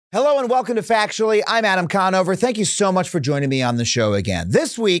Hello and welcome to Factually. I'm Adam Conover. Thank you so much for joining me on the show again.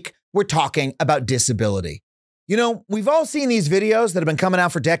 This week, we're talking about disability. You know, we've all seen these videos that have been coming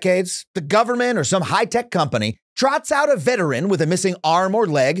out for decades. The government or some high-tech company trots out a veteran with a missing arm or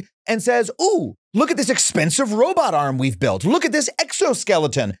leg and says, "Ooh, look at this expensive robot arm we've built. Look at this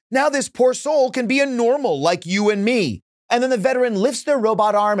exoskeleton. Now this poor soul can be a normal like you and me." And then the veteran lifts their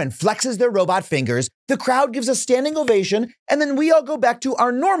robot arm and flexes their robot fingers. The crowd gives a standing ovation, and then we all go back to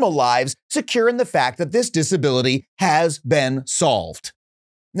our normal lives, secure in the fact that this disability has been solved.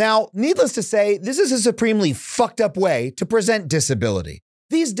 Now, needless to say, this is a supremely fucked up way to present disability.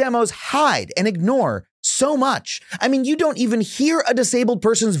 These demos hide and ignore so much. I mean, you don't even hear a disabled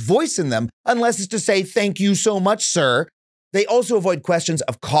person's voice in them unless it's to say, "Thank you so much, sir." They also avoid questions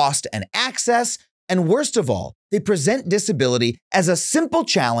of cost and access. And worst of all, they present disability as a simple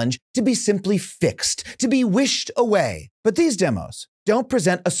challenge to be simply fixed, to be wished away. But these demos don't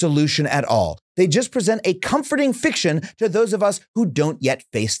present a solution at all. They just present a comforting fiction to those of us who don't yet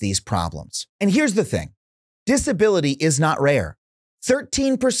face these problems. And here's the thing. Disability is not rare.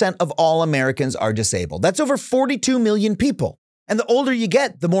 13% of all Americans are disabled. That's over 42 million people. And the older you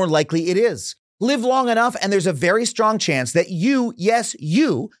get, the more likely it is. Live long enough, and there's a very strong chance that you, yes,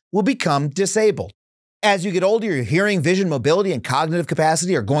 you, will become disabled. As you get older, your hearing, vision, mobility, and cognitive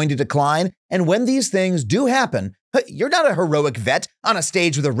capacity are going to decline. And when these things do happen, you're not a heroic vet on a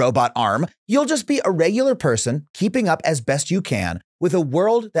stage with a robot arm. You'll just be a regular person keeping up as best you can with a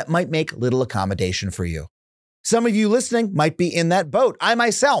world that might make little accommodation for you. Some of you listening might be in that boat. I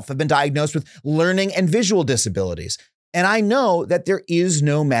myself have been diagnosed with learning and visual disabilities. And I know that there is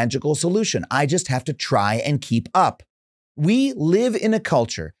no magical solution. I just have to try and keep up. We live in a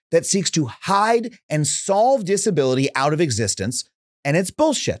culture that seeks to hide and solve disability out of existence, and it's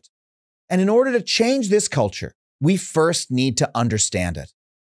bullshit. And in order to change this culture, we first need to understand it.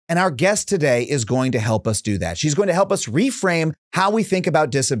 And our guest today is going to help us do that. She's going to help us reframe how we think about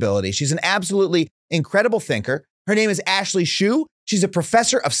disability. She's an absolutely incredible thinker. Her name is Ashley Shew. She's a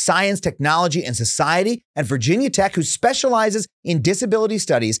professor of science, technology, and society at Virginia Tech who specializes in disability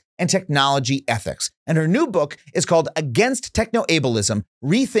studies and technology ethics. And her new book is called Against Technoableism,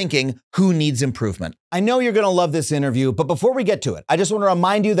 Rethinking Who Needs Improvement. I know you're going to love this interview, but before we get to it, I just want to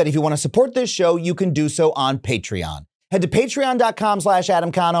remind you that if you want to support this show, you can do so on Patreon. Head to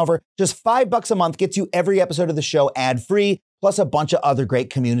patreon.com/Adam Conover. Just $5 a month gets you every episode of the show ad-free, plus a bunch of other great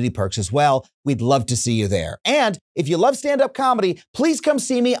community perks as well. We'd love to see you there. And if you love stand-up comedy, please come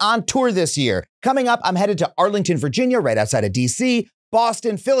see me on tour this year. Coming up, I'm headed to Arlington, Virginia, right outside of DC,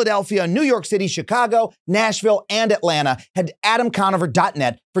 Boston, Philadelphia, New York City, Chicago, Nashville, and Atlanta. Head to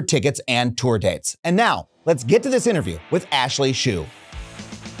adamconover.net for tickets and tour dates. And now, let's get to this interview with Ashley Shew.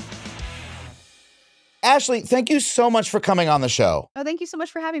 Ashley, thank you so much for coming on the show. Oh, thank you so much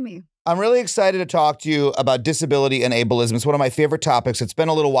for having me. I'm really excited to talk to you about disability and ableism. It's one of my favorite topics. It's been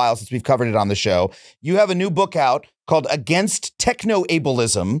a little while since we've covered it on the show. You have a new book out called Against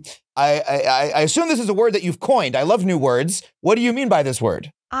Technoableism. I assume this is a word that you've coined. I love new words. What do you mean by this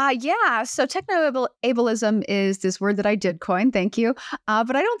word? Yeah. So technoableism is this word that I did coin. Thank you.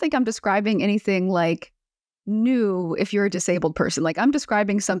 But I don't think I'm describing anything like new if you're a disabled person. Like I'm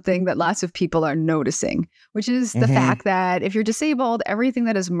describing something that lots of people are noticing, which is the fact that if you're disabled, everything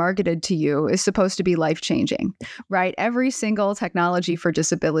that is marketed to you is supposed to be life-changing, right? Every single technology for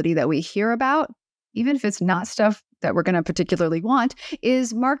disability that we hear about, even if it's not stuff that we're going to particularly want,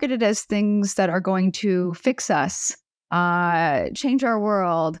 is marketed as things that are going to fix us, change our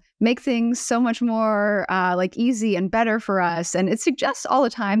world, make things so much more like easy and better for us. And it suggests all the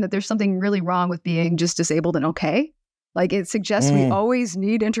time that there's something really wrong with being just disabled and okay. Like it suggests we always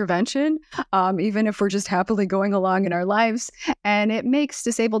need intervention, even if we're just happily going along in our lives. And it makes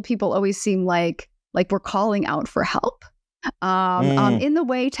disabled people always seem like we're calling out for help. In the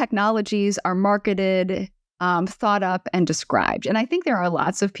way technologies are marketed, thought up and described. And I think there are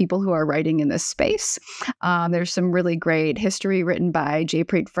lots of people who are writing in this space. There's some really great history written by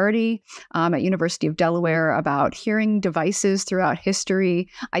Jaypreet Verdi at University of Delaware about hearing devices throughout history.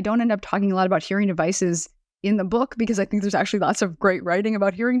 I don't end up talking a lot about hearing devices in the book because I think there's actually lots of great writing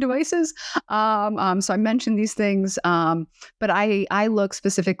about hearing devices. So I mentioned these things, but I look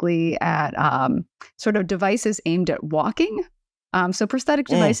specifically at sort of devices aimed at walking. So prosthetic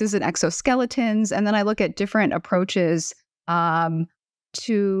devices and exoskeletons. And then I look at different approaches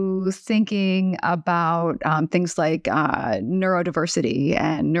to thinking about things like neurodiversity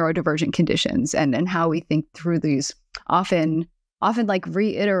and neurodivergent conditions and how we think through these often like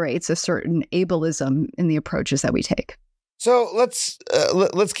reiterates a certain ableism in the approaches that we take. So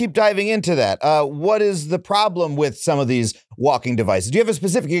let's keep diving into that. What is the problem with some of these walking devices? Do you have a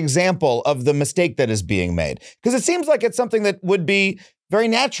specific example of the mistake that is being made? Because it seems like it's something that would be very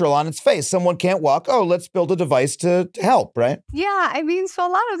natural on its face. Someone can't walk. Oh, let's build a device to help, right? Yeah, I mean, so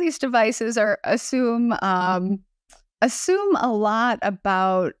a lot of these devices assume a lot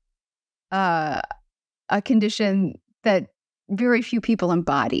about a condition that very few people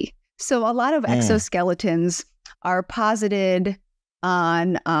embody. So a lot of exoskeletons are posited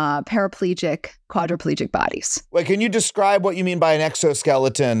on paraplegic, quadriplegic bodies. Wait, can you describe what you mean by an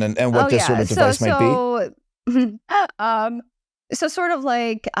exoskeleton and what this sort of device might be? So sort of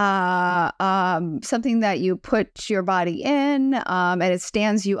like something that you put your body in and it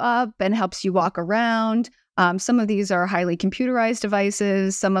stands you up and helps you walk around. Some of these are highly computerized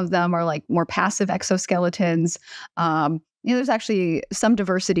devices. Some of them are like more passive exoskeletons. There's actually some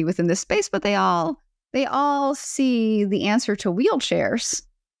diversity within this space, but they all see the answer to wheelchairs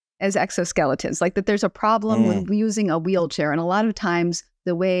as exoskeletons, like that there's a problem with using a wheelchair. And a lot of times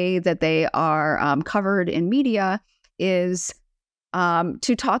the way that they are covered in media is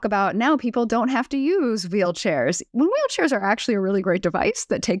to talk about now people don't have to use wheelchairs when wheelchairs are actually a really great device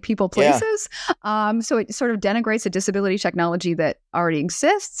that take people places. So it sort of denigrates a disability technology that already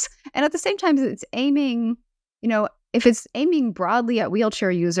exists. And at the same time, it's aiming, if it's aiming broadly at wheelchair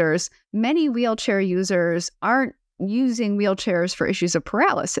users, many wheelchair users aren't using wheelchairs for issues of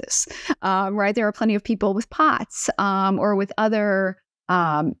paralysis, right? There are plenty of people with POTS or with other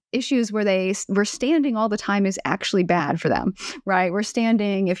issues where standing all the time is actually bad for them, right? We're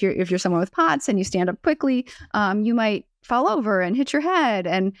standing, if you're someone with POTS and you stand up quickly, you might fall over and hit your head.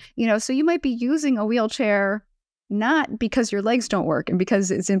 And, so you might be using a wheelchair not because your legs don't work and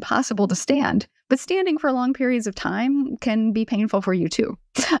because it's impossible to stand, but standing for long periods of time can be painful for you too.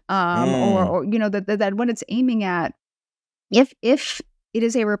 Or that what it's aiming at, if it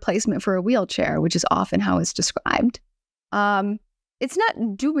is a replacement for a wheelchair, which is often how it's described, it's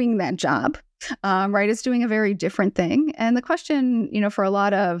not doing that job, right? It's doing a very different thing. And the question, for a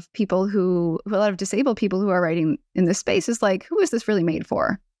lot of disabled people who are writing in this space is like, who is this really made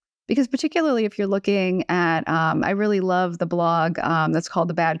for? Because particularly if you're looking at, I really love the blog that's called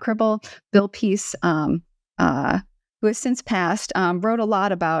The Bad Cripple. Bill Peace, who has since passed, wrote a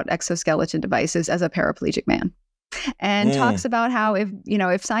lot about exoskeleton devices as a paraplegic man. And talks about how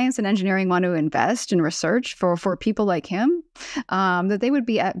if science and engineering want to invest in research for people like him, that they would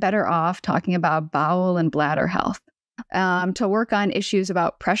be better off talking about bowel and bladder health, to work on issues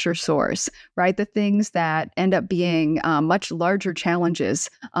about pressure sores, right? The things that end up being much larger challenges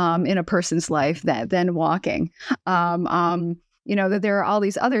in a person's life than walking. That there are all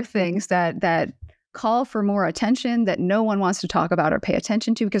these other things that call for more attention that no one wants to talk about or pay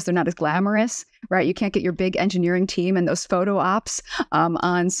attention to because they're not as glamorous, right? You can't get your big engineering team and those photo ops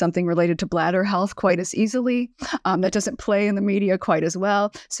on something related to bladder health quite as easily. That doesn't play in the media quite as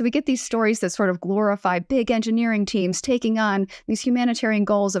well. So we get these stories that sort of glorify big engineering teams taking on these humanitarian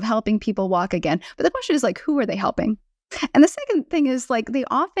goals of helping people walk again. But the question is like, who are they helping? And the second thing is like, they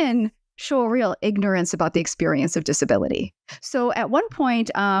often show a real ignorance about the experience of disability. So at one point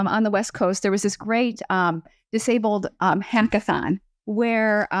on the West Coast, there was this great disabled hackathon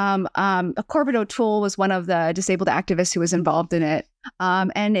where Corbett O'Toole was one of the disabled activists who was involved in it.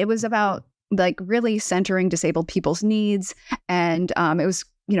 And it was about like really centering disabled people's needs. And it was,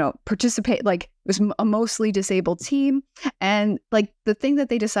 it was a mostly disabled team. And like the thing that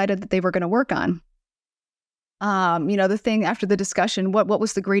they decided that they were going to work on, the thing after the discussion, what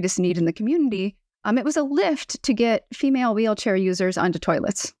was the greatest need in the community? It was a lift to get female wheelchair users onto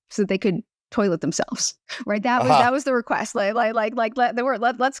toilets so that they could toilet themselves, right? That was the request.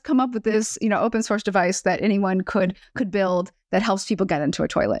 Let's come up with this, open source device that anyone could build that helps people get into a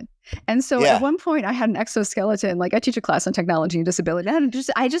toilet. And so at one point I had an exoskeleton, like I teach a class on technology and disability.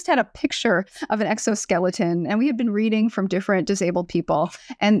 I just had a picture of an exoskeleton and we had been reading from different disabled people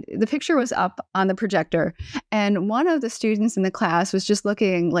and the picture was up on the projector. And one of the students in the class was just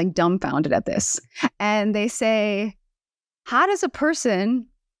looking like dumbfounded at this. And they say, how does a person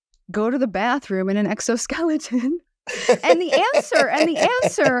go to the bathroom in an exoskeleton? And the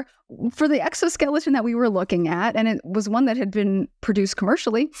answer for the exoskeleton that we were looking at, and it was one that had been produced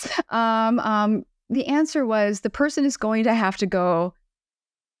commercially, the answer was the person is going to have to go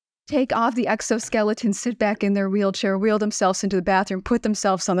take off the exoskeleton, sit back in their wheelchair, wheel themselves into the bathroom, put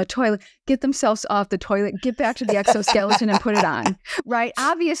themselves on the toilet, get themselves off the toilet, get back to the exoskeleton and put it on, right?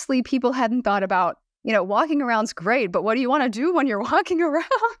 Obviously, people hadn't thought about walking around's great, but what do you want to do when you're walking around?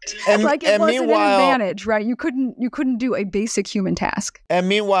 And, like it and wasn't an meanwhile, advantage, right? You couldn't do a basic human task. And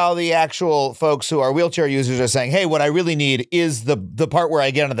meanwhile, the actual folks who are wheelchair users are saying, hey, what I really need is the part where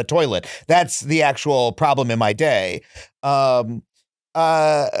I get onto the toilet. That's the actual problem in my day. So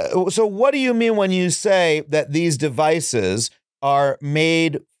what do you mean when you say that these devices are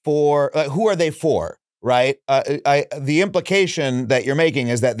made for, who are they for, right? The implication that you're making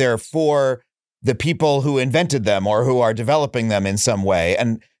is that they're for the people who invented them or who are developing them in some way.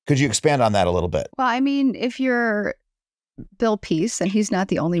 And could you expand on that a little bit? Well, I mean, if you're Bill Peace, and he's not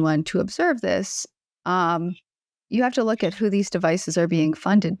the only one to observe this, you have to look at who these devices are being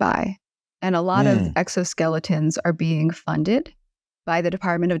funded by. And a lot of exoskeletons are being funded by the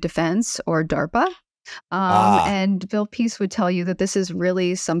Department of Defense or DARPA. And Bill Peace would tell you that this is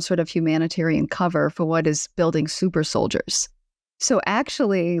really some sort of humanitarian cover for what is building super soldiers. So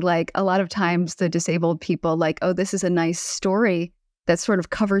actually, like a lot of times the disabled people like, oh, this is a nice story that sort of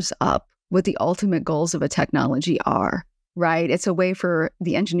covers up what the ultimate goals of a technology are, right? It's a way for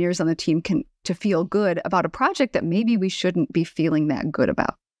the engineers on the team to feel good about a project that maybe we shouldn't be feeling that good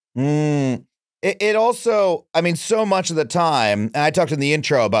about. It also, I mean, so much of the time, and I talked in the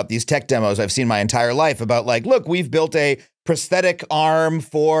intro about these tech demos I've seen my entire life about like, look, we've built a prosthetic arm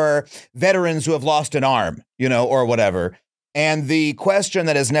for veterans who have lost an arm, or whatever. And the question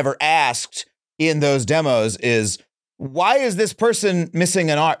that is never asked in those demos is, why is this person missing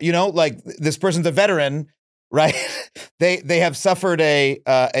an arm? Like this person's a veteran, right? They have suffered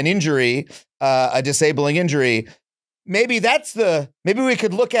an injury, a disabling injury. Maybe we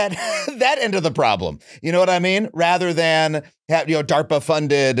could look at that end of the problem. You know what I mean? Rather than have, DARPA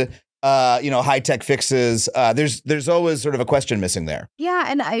funded, high-tech fixes. There's always sort of a question missing there. Yeah.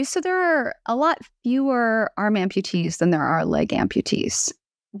 And so there are a lot fewer arm amputees than there are leg amputees.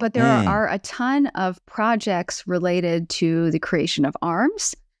 But there are a ton of projects related to the creation of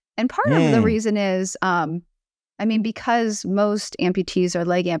arms. And part of the reason is, because most amputees are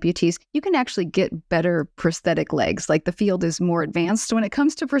leg amputees, you can actually get better prosthetic legs. Like the field is more advanced when it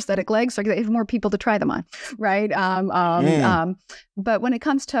comes to prosthetic legs, so they have more people to try them on, right? But when it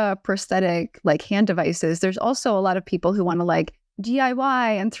comes to prosthetic like hand devices, there's also a lot of people who want to like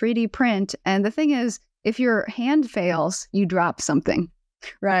DIY and 3D print. And the thing is, if your hand fails, you drop something,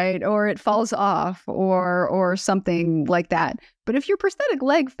 right? Or it falls off or something like that. But if your prosthetic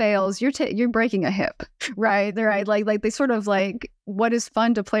leg fails, you're breaking a hip, right? They're right. Like they sort of like what is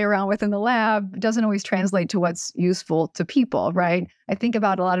fun to play around with in the lab doesn't always translate to what's useful to people, right? I think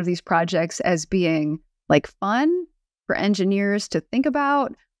about a lot of these projects as being like fun for engineers to think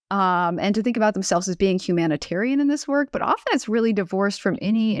about and to think about themselves as being humanitarian in this work. But often it's really divorced from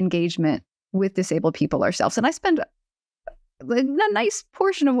any engagement with disabled people ourselves. And I spend a nice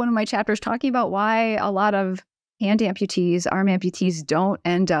portion of one of my chapters talking about why a lot of hand amputees, arm amputees don't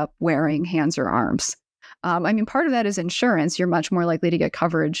end up wearing hands or arms. Part of that is insurance. You're much more likely to get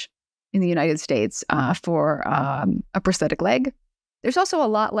coverage in the United States for a prosthetic leg. There's also a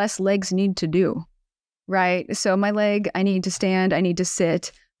lot less legs need to do, right? So my leg, I need to stand, I need to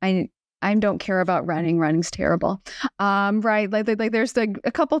sit, I don't care about running. Running's terrible. Right. Like there's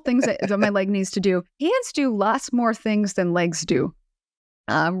a couple things that my leg needs to do. Hands do lots more things than legs do.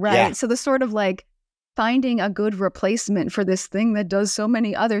 Right. Yeah. So the sort of like finding a good replacement for this thing that does so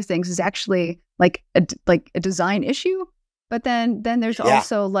many other things is actually like a design issue. But then there's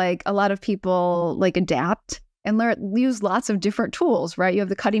also like a lot of people like adapt and use lots of different tools, right? You have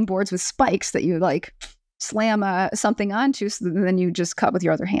the cutting boards with spikes that you like slam something onto, so then you just cut with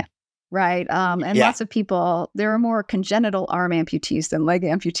your other hand. Right. Lots of people, there are more congenital arm amputees than leg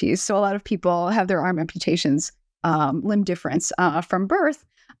amputees. So a lot of people have their arm amputations, limb difference from birth.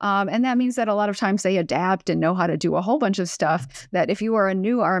 And that means that a lot of times they adapt and know how to do a whole bunch of stuff that if you are a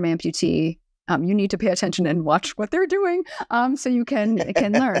new arm amputee, you need to pay attention and watch what they're doing so you can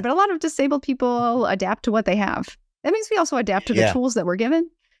learn. But a lot of disabled people adapt to what they have. That means we also adapt to the tools that we're given.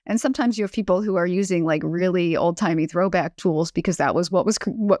 And sometimes you have people who are using like really old-timey throwback tools because that was what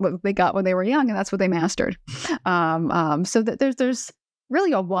they got when they were young, and that's what they mastered. So that there's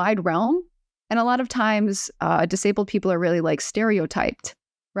really a wide realm, and a lot of times disabled people are really like stereotyped,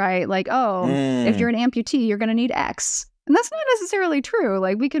 right? Like, if you're an amputee, you're going to need X, and that's not necessarily true.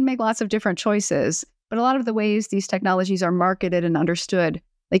 Like we can make lots of different choices, but a lot of the ways these technologies are marketed and understood,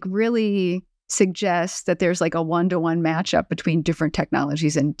 like really suggests that there's like a one-to-one matchup between different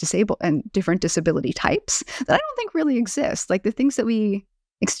technologies and different disability types that I don't think really exists. Like the things that we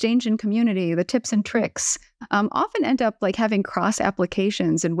exchange in community, the tips and tricks, often end up like having cross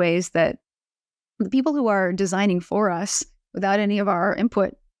applications in ways that the people who are designing for us without any of our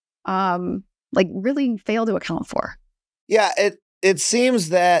input like really fail to account for. Yeah, it seems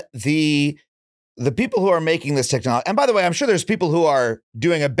that the people who are making this technology, and by the way, I'm sure there's people who are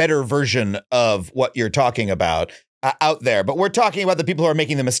doing a better version of what you're talking about out there, but we're talking about the people who are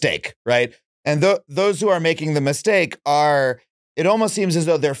making the mistake, right? And those who are making the mistake it almost seems as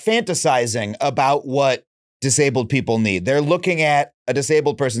though they're fantasizing about what disabled people need. They're looking at a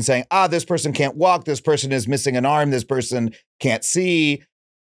disabled person saying, this person can't walk, this person is missing an arm, this person can't see.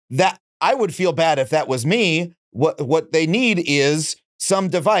 That I would feel bad if that was me. What they need is some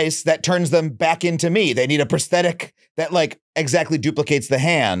device that turns them back into me. They need a prosthetic that like exactly duplicates the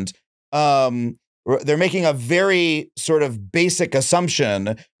hand. They're making a very sort of basic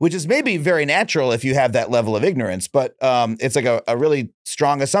assumption, which is maybe very natural if you have that level of ignorance, but it's like a really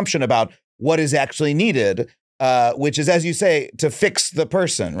strong assumption about what is actually needed, which is, as you say, to fix the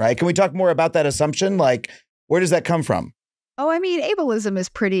person, right? Can we talk more about that assumption? Like, where does that come from? Oh, I mean, ableism is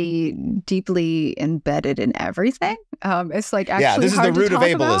pretty deeply embedded in everything. It's like actually this is the root of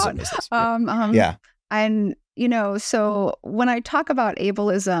ableism. Yeah. And, so when I talk about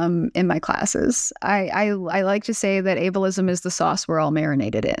ableism in my classes, I like to say that ableism is the sauce we're all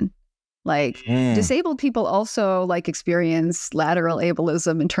marinated in. Like disabled people also like experience lateral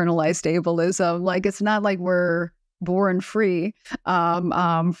ableism, internalized ableism. Like it's not like we're born free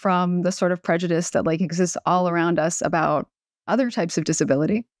from the sort of prejudice that like exists all around us about other types of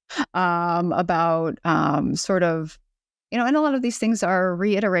disability, about sort of, and a lot of these things are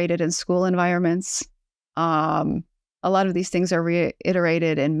reiterated in school environments. A lot of these things are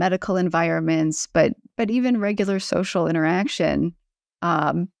reiterated in medical environments, but even regular social interaction.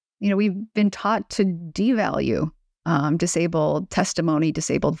 We've been taught to devalue disabled testimony,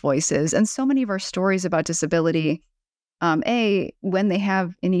 disabled voices, and so many of our stories about disability, when they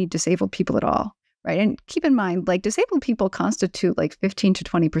have any disabled people at all, right? And keep in mind, like disabled people constitute like 15 to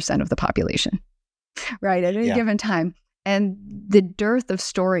 20% of the population, right? At any given time. And the dearth of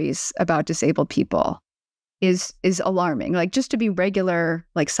stories about disabled people is alarming. Like just to be regular,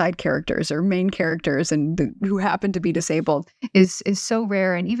 like side characters or main characters and who happen to be disabled is so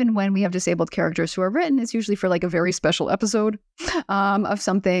rare. And even when we have disabled characters who are written, it's usually for like a very special episode of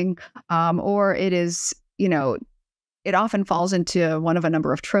something, or it is, it often falls into one of a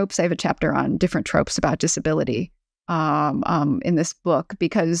number of tropes. I have a chapter on different tropes about disability in this book,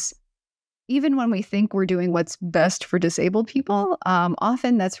 because even when we think we're doing what's best for disabled people,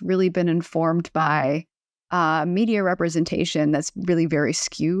 often that's really been informed by media representation that's really very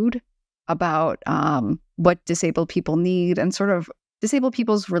skewed about what disabled people need and sort of disabled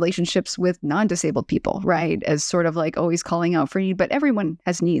people's relationships with non-disabled people, right? As sort of like always calling out for need, but everyone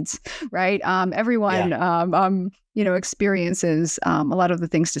has needs, right? Everyone, experiences a lot of the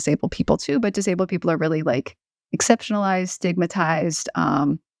things disabled people too, but disabled people are really like exceptionalized, stigmatized,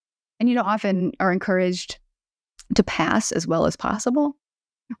 and, often are encouraged to pass as well as possible.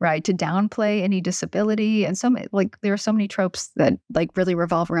 Right, to downplay any disability. And there are so many tropes that like really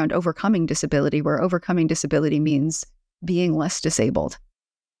revolve around overcoming disability, where overcoming disability means being less disabled.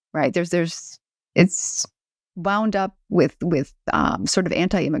 Right. It's wound up with sort of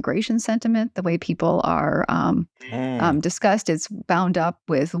anti-immigration sentiment, the way people are discussed. It's bound up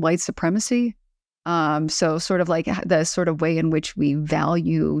with white supremacy. So sort of like the sort of way in which we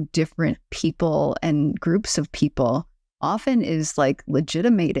value different people and groups of people often is like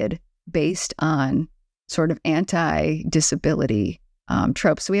legitimated based on sort of anti-disability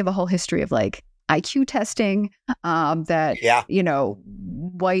tropes. So we have a whole history of like IQ testing that,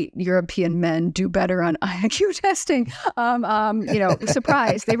 white European men do better on IQ testing.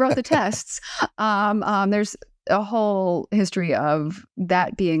 Surprise, they wrote the tests. There's a whole history of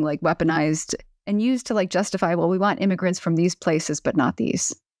that being like weaponized and used to like justify, well, we want immigrants from these places, but not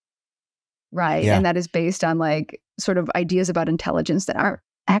these. Right. Yeah. And that is based on like sort of ideas about intelligence that aren't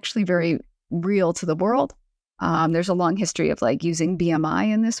actually very real to the world. There's a long history of like using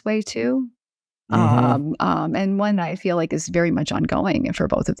BMI in this way too. And one I feel like is very much ongoing for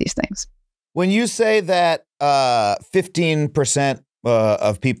both of these things. When you say that 15%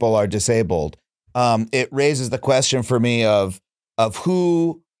 of people are disabled, it raises the question for me of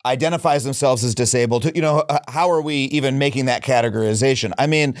who identifies themselves as disabled. How are we even making that categorization? I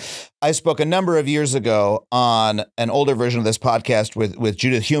mean, I spoke a number of years ago on an older version of this podcast with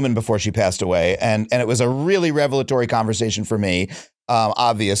Judith Heumann before she passed away. And it was a really revelatory conversation for me.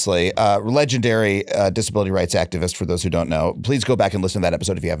 Obviously, legendary disability rights activist, for those who don't know. Please go back and listen to that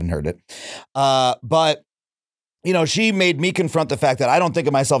episode if you haven't heard it. But she made me confront the fact that I don't think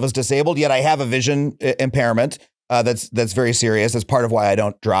of myself as disabled, yet I have a vision impairment. That's very serious. That's part of why I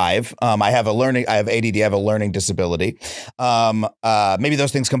don't drive. I have ADD. I have a learning disability. Maybe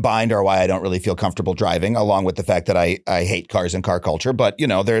those things combined are why I don't really feel comfortable driving, along with the fact that I hate cars and car culture. But I'm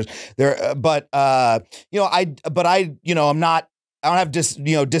not. I don't have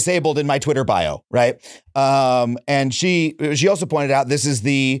disabled in my Twitter bio, right? And she also pointed out this is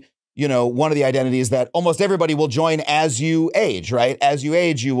one of the identities that almost everybody will join as you age, right? As you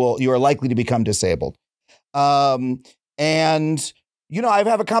age, you are likely to become disabled. I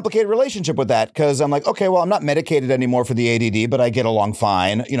have a complicated relationship with that because I'm like, okay, well, I'm not medicated anymore for the ADD, but I get along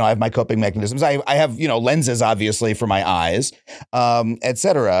fine. I have my coping mechanisms. I have, lenses, obviously, for my eyes, et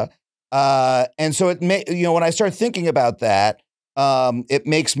cetera. And so when I start thinking about that, it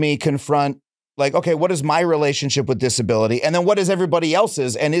makes me confront, like, okay, what is my relationship with disability? And then what is everybody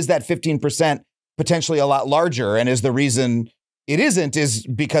else's? And is that 15% potentially a lot larger? And is the reason it isn't is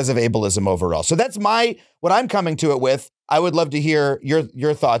because of ableism overall? So that's what I'm coming to it with. I would love to hear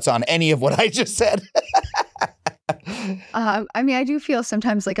your thoughts on any of what I just said. I do feel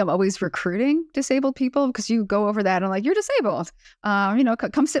sometimes like I'm always recruiting disabled people because you go over that and I'm like, you're disabled,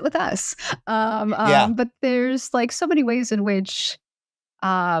 come sit with us. But there's like so many ways in which,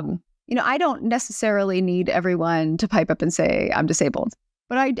 I don't necessarily need everyone to pipe up and say I'm disabled,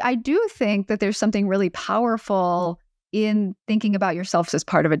 but I do think that there's something really powerful in thinking about yourself as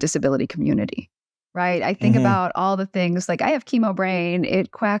part of a disability community, right? I think about all the things, like I have chemo brain.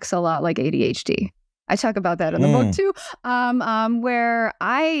 It quacks a lot like ADHD. I talk about that in the book too, where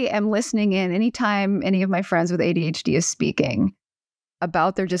I am listening in anytime any of my friends with ADHD is speaking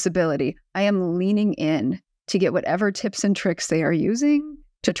about their disability. I am leaning in to get whatever tips and tricks they are using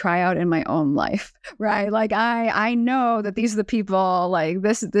to try out in my own life, right? Like I know that these are the people, like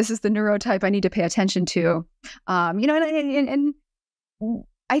this is the neurotype I need to pay attention to, and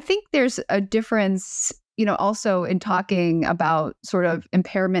I think there's a difference, also in talking about sort of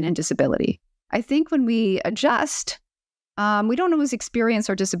impairment and disability. I think when we adjust, we don't always experience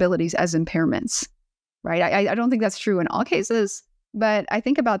our disabilities as impairments, right? I don't think that's true in all cases, but I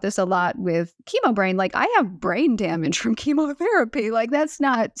think about this a lot with chemo brain. Like I have brain damage from chemotherapy. Like that's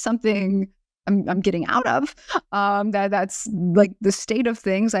not something I'm getting out of. That's like the state of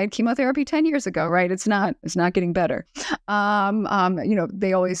things. I had chemotherapy 10 years ago, right? It's not getting better.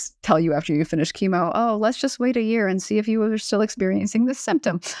 They always tell you after you finish chemo, oh, let's just wait a year and see if you are still experiencing this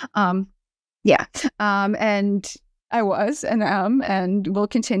symptom. And I was and am and will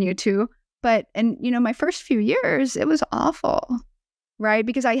continue to. But my first few years, it was awful, right?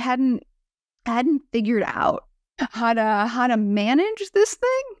 Because I hadn't figured out how to manage this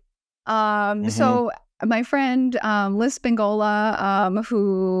thing. So my friend Liz Bengola,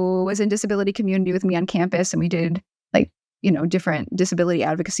 who was in disability community with me on campus, and we did different disability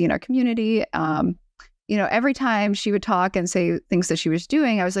advocacy in our community. Every time she would talk and say things that she was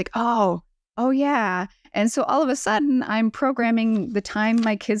doing, I was like, oh yeah. And so all of a sudden I'm programming the time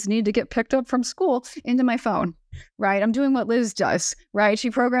my kids need to get picked up from school into my phone, right? I'm doing what Liz does, right?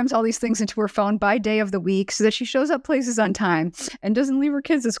 She programs all these things into her phone by day of the week so that she shows up places on time and doesn't leave her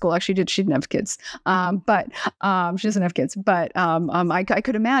kids at school. Actually, she didn't have kids, but she doesn't have kids. But I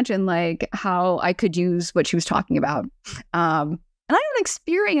could imagine like how I could use what she was talking about. And I don't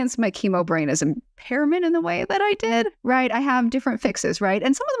experience my chemo brain as impairment in the way that I did, right? I have different fixes, right?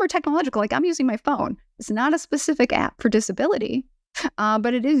 And some of them are technological, like I'm using my phone. It's not a specific app for disability,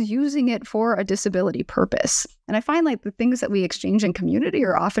 but it is using it for a disability purpose. And I find like the things that we exchange in community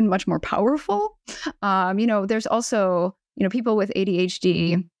are often much more powerful. There's also, people with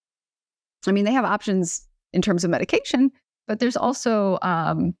ADHD, they have options in terms of medication, but there's also,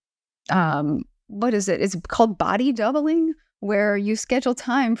 what is it? It's called body doubling, where you schedule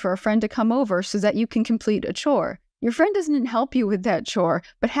time for a friend to come over so that you can complete a chore. Your friend doesn't help you with that chore,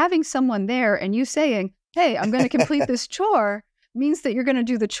 but having someone there and you saying, hey, I'm going to complete this chore means that you're going to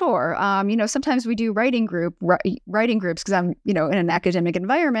do the chore. Sometimes we do writing groups because I'm, in an academic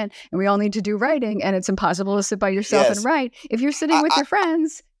environment and we all need to do writing and it's impossible to sit by yourself and write. If you're sitting with your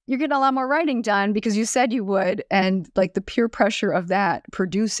friends, you're getting a lot more writing done because you said you would. And like the peer pressure of that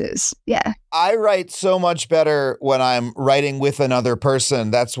produces. Yeah. I write so much better when I'm writing with another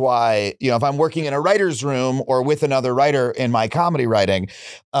person. That's why, if I'm working in a writer's room or with another writer in my comedy writing,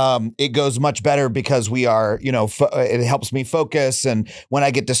 it goes much better because we are, it helps me focus. And when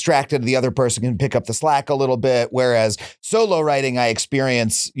I get distracted, the other person can pick up the slack a little bit. Whereas solo writing, I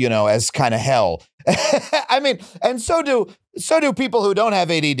experience, as kind of hell. And so do people who don't have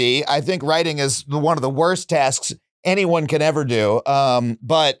ADD. I think writing is one of the worst tasks anyone can ever do.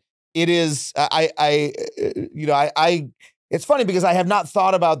 But it is, I it's funny because I have not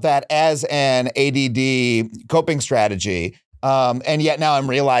thought about that as an ADD coping strategy. And yet now I'm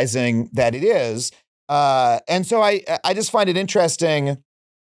realizing that it is. And so I just find it interesting,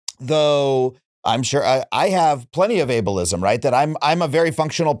 though I'm sure I have plenty of ableism, right? That I'm a very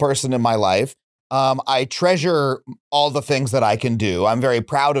functional person in my life. I treasure all the things that I can do. I'm very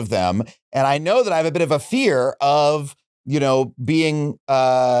proud of them. And I know that I have a bit of a fear of, being,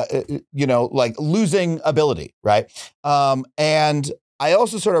 like losing ability, right? And I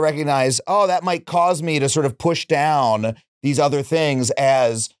also sort of recognize, that might cause me to sort of push down these other things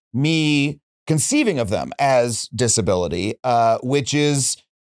as me conceiving of them as disability, which is,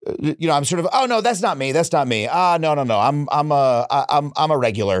 I'm sort of, no, that's not me. That's not me. No. I'm a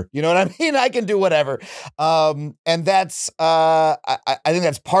regular. You know what I mean? I can do whatever. And that's, I think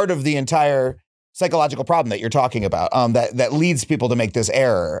that's part of the entire psychological problem that you're talking about. That leads people to make this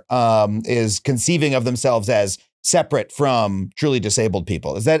error, is conceiving of themselves as separate from truly disabled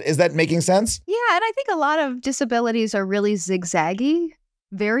people. Is that making sense? Yeah, and I think a lot of disabilities are really zigzaggy,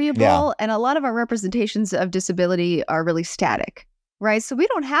 variable, and a lot of our representations of disability are really static. Right. So we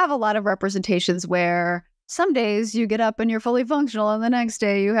don't have a lot of representations where some days you get up and you're fully functional and the next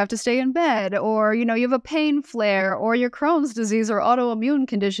day you have to stay in bed, or, you have a pain flare, or your Crohn's disease or autoimmune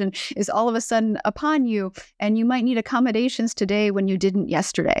condition is all of a sudden upon you and you might need accommodations today when you didn't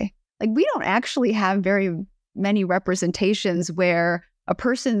yesterday. Like, we don't actually have very many representations where a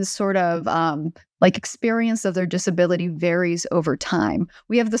person's sort of experience of their disability varies over time.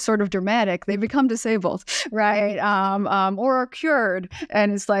 We have the sort of dramatic, they become disabled, right? Or are cured,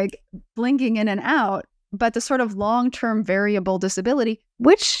 and it's like blinking in and out. But the sort of long-term variable disability,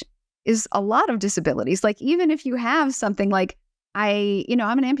 which is a lot of disabilities, like even if you have something like I'm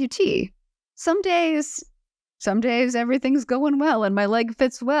an amputee. Some days everything's going well and my leg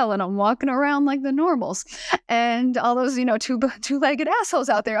fits well and I'm walking around like the normals. And all those, two-legged assholes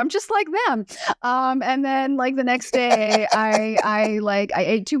out there, I'm just like them. And then like the next day I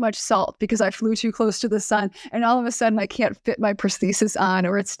ate too much salt because I flew too close to the sun. And all of a sudden I can't fit my prosthesis on,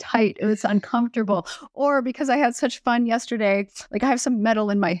 or it's tight, or it's uncomfortable. Or because I had such fun yesterday, like I have some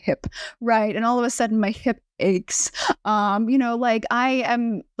metal in my hip, right? And all of a sudden my hip aches. I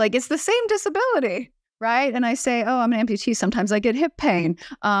am like, it's the same disability. Right. And I say, I'm an amputee. Sometimes I get hip pain.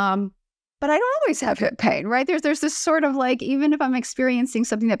 But I don't always have hip pain. Right. There's this sort of like, even if I'm experiencing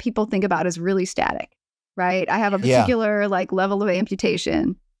something that people think about as really static. Right. I have a particular level of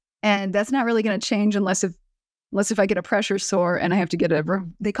amputation, and that's not really going to change unless if I get a pressure sore and I have to get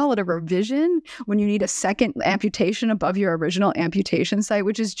they call it a revision, when you need a second amputation above your original amputation site,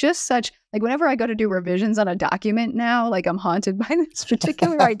 which is just such, like, whenever I go to do revisions on a document now, like, I'm haunted by this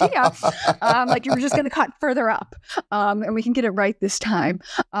particular idea. Like, you're just going to cut further up, and we can get it right this time.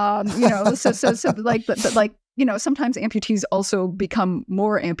 Sometimes amputees also become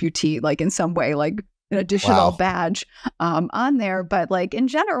more amputee, like in some way, like an additional badge on there. But like in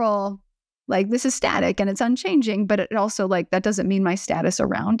general, like, this is static and it's unchanging, but it also, like, that doesn't mean my status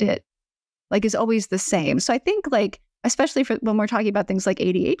around it, like, is always the same. So I think, like, especially for when we're talking about things like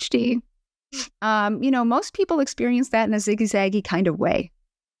ADHD, most people experience that in a zigzaggy kind of way.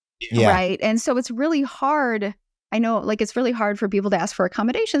 Yeah. Right. And so it's really hard. I know, like, it's really hard for people to ask for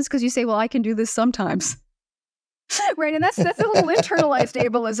accommodations because you say, well, I can do this sometimes. Right. And that's a little internalized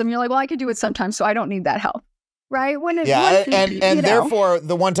ableism. You're like, well, I can do it sometimes, so I don't need that help. Right. And therefore,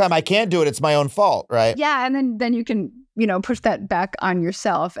 the one time I can't do it, it's my own fault. Right. Yeah. And then you can, push that back on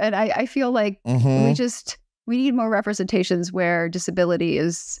yourself. And I feel like we need more representations where disability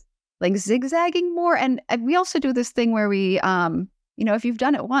is like zigzagging more. And we also do this thing where we, if you've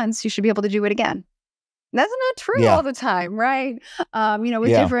done it once, you should be able to do it again. That's not true all the time, right? With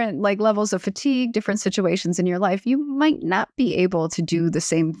different like levels of fatigue, different situations in your life, you might not be able to do the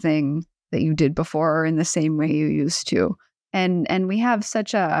same thing that you did before or in the same way you used to. And we have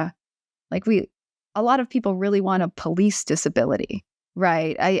such a lot of people really want to police disability,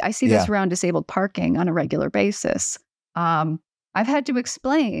 right? I see this around disabled parking on a regular basis. I've had to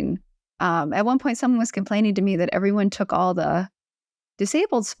explain. At one point, someone was complaining to me that everyone took all the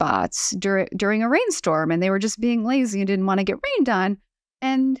disabled spots during a rainstorm and they were just being lazy and didn't want to get rained on.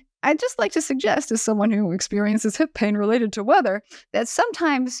 And I'd just like to suggest, as someone who experiences hip pain related to weather, that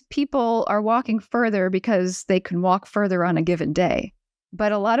sometimes people are walking further because they can walk further on a given day.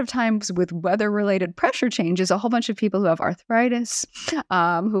 But a lot of times with weather-related pressure changes, a whole bunch of people who have arthritis,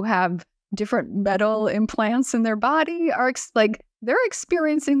 who have different metal implants in their body, are they're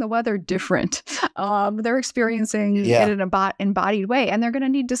experiencing the weather different. They're experiencing it in an embodied way, and they're going to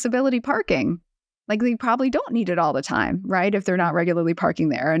need disability parking. like they probably don't need it all the time, right? If they're not regularly parking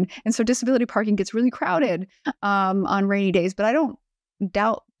there. And so disability parking gets really crowded on rainy days, but I don't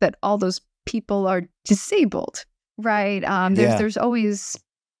doubt that all those people are disabled, right?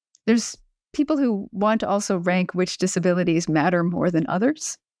 There's people who want to also rank which disabilities matter more than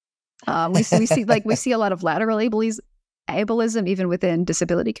others. We see a lot of lateral ableism even within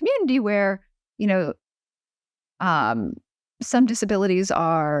disability community, where some disabilities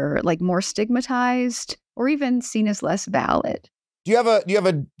are like more stigmatized or even seen as less valid. Do you have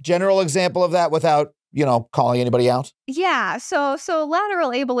a general example of that without calling anybody out? Yeah. So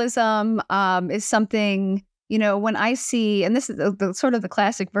lateral ableism is something, when I see, and this is the sort of the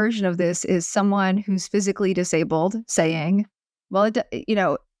classic version of this, is someone who's physically disabled saying, well,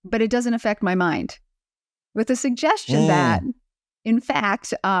 but it doesn't affect my mind, with the suggestion that, in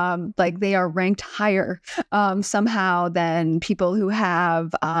fact, like they are ranked higher somehow than people who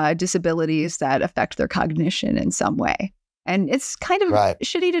have disabilities that affect their cognition in some way. And it's kind of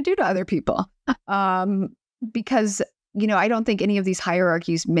shitty to do to other people because, I don't think any of these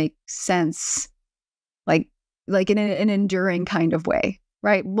hierarchies make sense like in an enduring kind of way,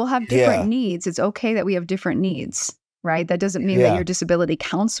 right? We'll have different needs. It's okay that we have different needs, right? That doesn't mean that your disability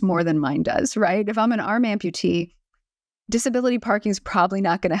counts more than mine does, right? If I'm an arm amputee, disability parking is probably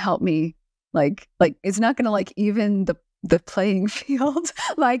not going to help me. Like it's not going to like even the playing field,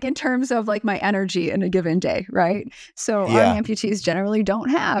 like in terms of like my energy in a given day, right? So arm amputees generally don't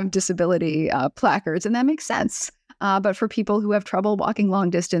have disability placards, and that makes sense. But for people who have trouble walking long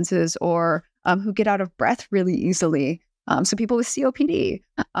distances or who get out of breath really easily, so people with COPD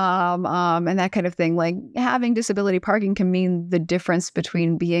and that kind of thing, like having disability parking can mean the difference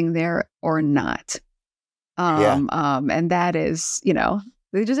between being there or not. And that is,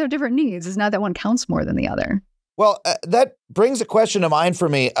 they just have different needs. It's not that one counts more than the other. Well, that brings a question to mind for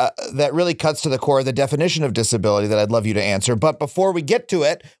me that really cuts to the core of the definition of disability that I'd love you to answer. But before we get to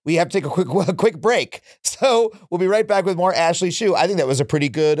it, we have to take a quick break. So we'll be right back with more Ashley Shew. I think that was a pretty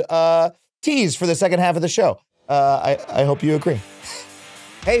good tease for the second half of the show. I hope you agree.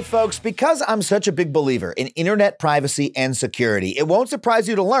 Hey folks, because I'm such a big believer in internet privacy and security, it won't surprise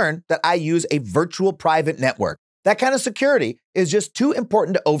you to learn that I use a virtual private network. That kind of security is just too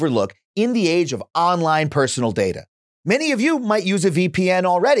important to overlook in the age of online personal data. Many of you might use a VPN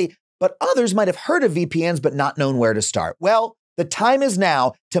already, but others might have heard of VPNs but not known where to start. Well, the time is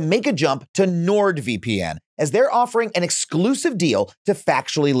now to make a jump to NordVPN, as they're offering an exclusive deal to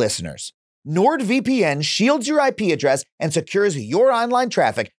Factually listeners. NordVPN shields your IP address and secures your online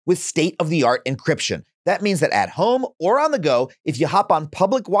traffic with state-of-the-art encryption. That means that at home or on the go, if you hop on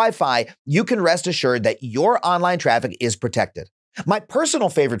public Wi-Fi, you can rest assured that your online traffic is protected. My personal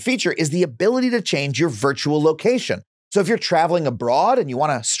favorite feature is the ability to change your virtual location. So if you're traveling abroad and you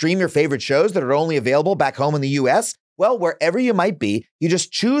want to stream your favorite shows that are only available back home in the US, well, wherever you might be, you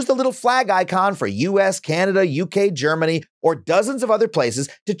just choose the little flag icon for US, Canada, UK, Germany, or dozens of other places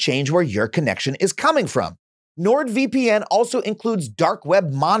to change where your connection is coming from. NordVPN also includes dark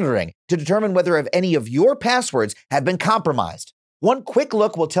web monitoring to determine whether any of your passwords have been compromised. One quick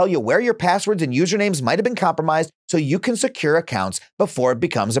look will tell you where your passwords and usernames might have been compromised so you can secure accounts before it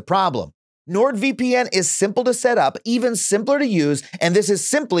becomes a problem. NordVPN is simple to set up, even simpler to use, and this is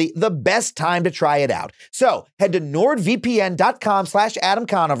simply the best time to try it out. So head to nordvpn.com/Adam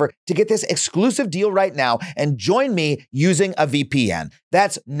Conover to get this exclusive deal right now and join me using a VPN.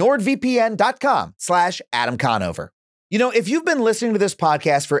 That's nordvpn.com/Adam Conover. If you've been listening to this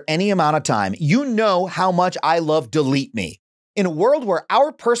podcast for any amount of time, you know how much I love Delete Me. In a world where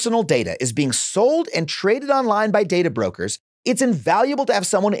our personal data is being sold and traded online by data brokers, it's invaluable to have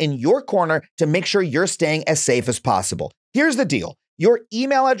someone in your corner to make sure you're staying as safe as possible. Here's the deal. Your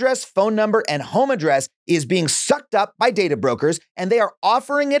email address, phone number, and home address is being sucked up by data brokers, and they are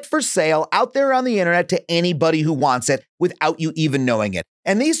offering it for sale out there on the internet to anybody who wants it without you even knowing it.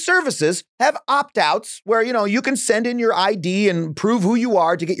 And these services have opt-outs where, you can send in your ID and prove who you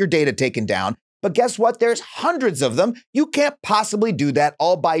are to get your data taken down. But guess what? There's hundreds of them. You can't possibly do that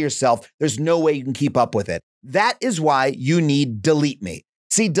all by yourself. There's no way you can keep up with it. That is why you need Delete Me.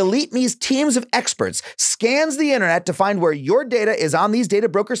 See, Delete Me's teams of experts scans the internet to find where your data is on these data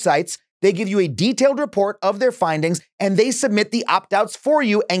broker sites. They give you a detailed report of their findings, and they submit the opt-outs for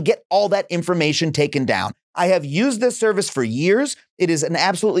you and get all that information taken down. I have used this service for years. It is an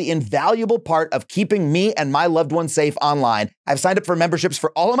absolutely invaluable part of keeping me and my loved ones safe online. I've signed up for memberships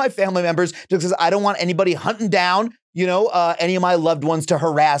for all of my family members just because I don't want anybody hunting down, any of my loved ones to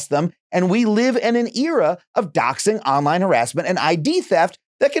harass them. And we live in an era of doxing, online harassment, and ID theft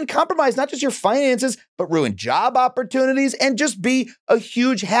that can compromise not just your finances, but ruin job opportunities and just be a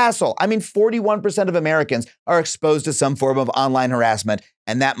huge hassle. I mean, 41% of Americans are exposed to some form of online harassment,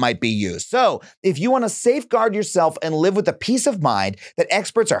 and that might be you. So if you want to safeguard yourself and live with the peace of mind that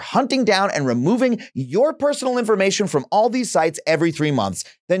experts are hunting down and removing your personal information from all these sites every 3 months,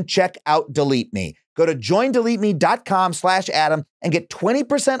 then check out Delete Me. Go to joindeleteme.com/Adam and get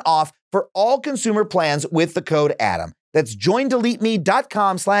 20% off for all consumer plans with the code Adam. That's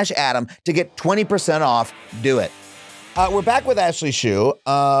joindeleteme.com/Adam to get 20% off. Do it. We're back with Ashley Shew.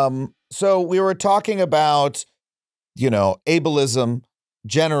 So we were talking about, ableism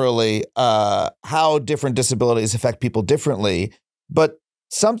generally, how different disabilities affect people differently. But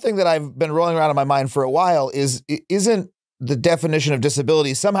something that I've been rolling around in my mind for a while isn't the definition of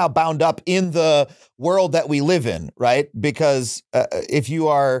disability somehow bound up in the world that we live in, right? Because if you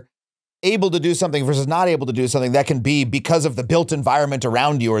are able to do something versus not able to do something, that can be because of the built environment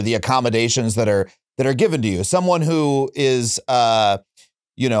around you or the accommodations that are given to you. Someone who is,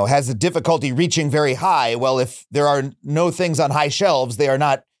 has a difficulty reaching very high. Well, if there are no things on high shelves, they are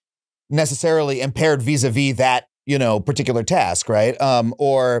not necessarily impaired vis-a-vis that, particular task, right?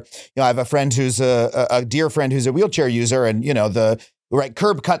 Or I have a friend who's a dear friend who's a wheelchair user, and the right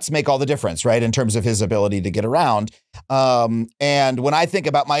curb cuts make all the difference, right, in terms of his ability to get around. And when I think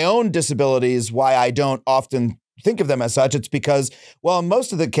about my own disabilities, why I don't often think of them as such, it's because, well, in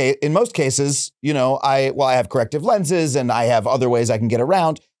most cases, I have corrective lenses and I have other ways I can get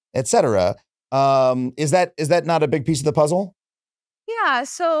around, etc. Is that not a big piece of the puzzle? Yeah.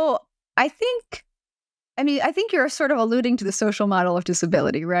 So I think you're sort of alluding to the social model of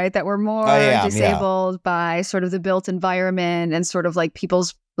disability, right? That we're more disabled by sort of the built environment and sort of like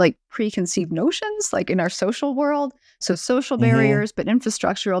people's like preconceived notions, like in our social world. So social barriers, but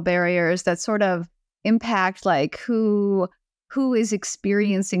infrastructural barriers that sort of impact like who is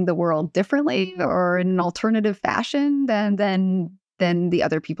experiencing the world differently or in an alternative fashion than the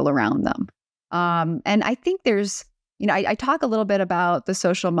other people around them. And I think there's, I talk a little bit about the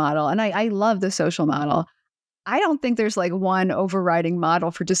social model, and I love the social model. I don't think there's like one overriding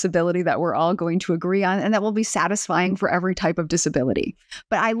model for disability that we're all going to agree on and that will be satisfying for every type of disability.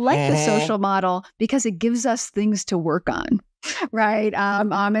 But I like the social model because it gives us things to work on, right?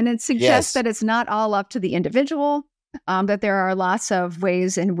 And it suggests that it's not all up to the individual, that there are lots of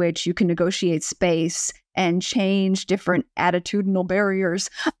ways in which you can negotiate space and change different attitudinal barriers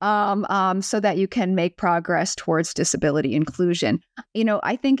so that you can make progress towards disability inclusion.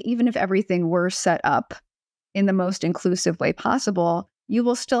 I think even if everything were set up in the most inclusive way possible, you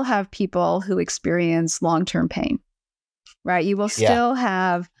will still have people who experience long-term pain, right? You will still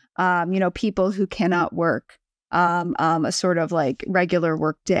have, people who cannot work a sort of like regular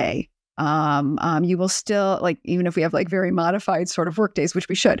work day. You will still, like, even if we have like very modified sort of work days, which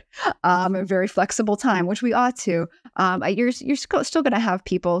we should, a very flexible time, which we ought to, you're still going to have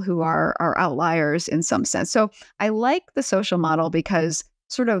people who are outliers in some sense. So I like the social model because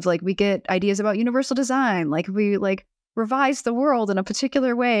sort of like we get ideas about universal design, like we like revise the world in a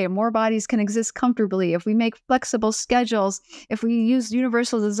particular way, more bodies can exist comfortably. If we make flexible schedules, if we use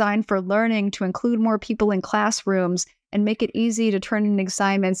universal design for learning to include more people in classrooms and make it easy to turn in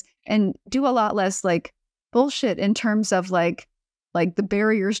assignments and do a lot less like bullshit in terms of like the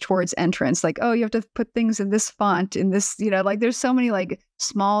barriers towards entrance, like, oh, you have to put things in this font, in this, like there's so many like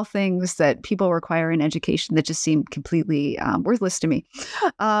small things that people require in education that just seem completely worthless to me.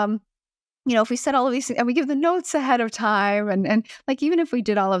 If we set all of these things and we give the notes ahead of time and like, even if we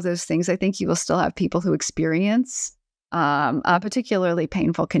did all of those things, I think you will still have people who experience particularly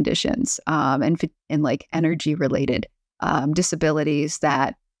painful conditions and like energy related disabilities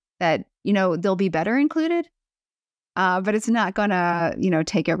that they'll be better included. But it's not going to,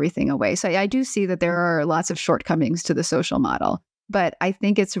 take everything away. So I do see that there are lots of shortcomings to the social model, but I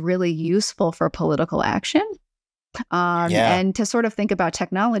think it's really useful for political action. And to sort of think about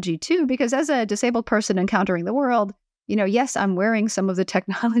technology too, because as a disabled person encountering the world, yes, I'm wearing some of the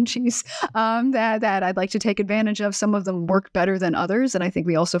technologies that I'd like to take advantage of. Some of them work better than others. And I think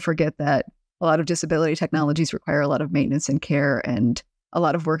we also forget that a lot of disability technologies require a lot of maintenance and care and a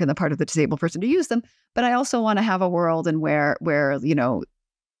lot of work on the part of the disabled person to use them. But I also want to have a world in where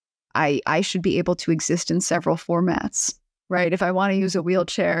I should be able to exist in several formats, right? If I want to use a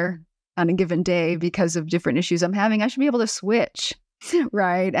wheelchair on a given day because of different issues I'm having, I should be able to switch,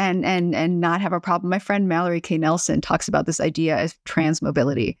 right? And not have a problem. My friend Mallory K. Nelson talks about this idea as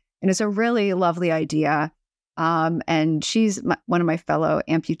transmobility, and it's a really lovely idea. And she's one of my fellow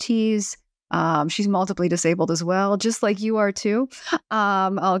amputees. She's multiply disabled as well, just like you are too.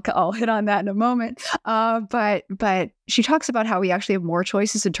 I'll hit on that in a moment. But she talks about how we actually have more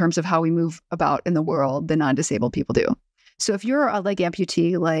choices in terms of how we move about in the world than non-disabled people do. So if you're a leg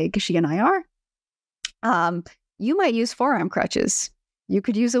amputee like she and I are, you might use forearm crutches. You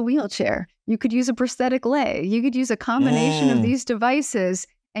could use a wheelchair. You could use a prosthetic leg. You could use a combination of these devices,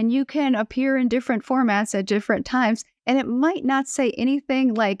 and you can appear in different formats at different times. And it might not say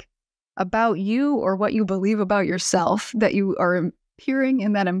anything like about you or what you believe about yourself that you are appearing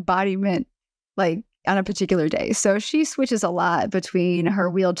in that embodiment like on a particular day. So she switches a lot between her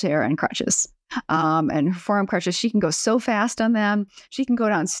wheelchair and crutches. And her forearm crutches, she can go so fast on them. She can go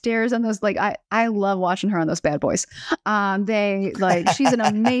downstairs on those. Like I love watching her on those bad boys. She's an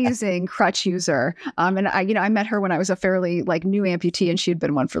amazing crutch user. And I met her when I was a fairly like new amputee, and she had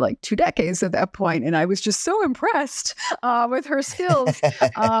been one for like 2 decades at that point. And I was just so impressed with her skills.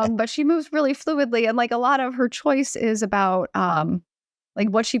 But she moves really fluidly, and like a lot of her choice is about like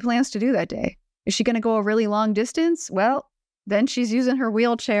what she plans to do that day. Is she going to go a really long distance? Well, then she's using her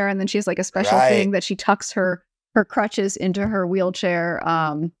wheelchair, and then she has like a special thing that she tucks her crutches into her wheelchair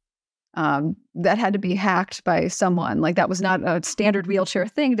that had to be hacked by someone. Like that was not a standard wheelchair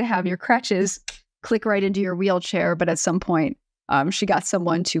thing to have your crutches click right into your wheelchair. But at some point, she got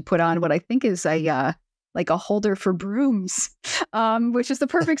someone to put on what I think is like a holder for brooms, which is the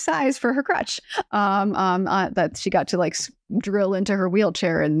perfect size for her crutch, that she got to like drill into her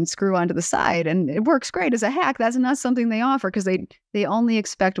wheelchair and screw onto the side. And it works great as a hack. That's not something they offer because they only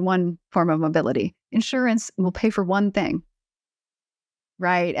expect one form of mobility. Insurance will pay for one thing.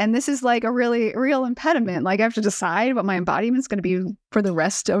 Right. And this is like a really real impediment. Like I have to decide what my embodiment's going to be for the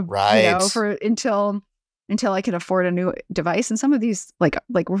rest of, until I can afford a new device. And some of these, like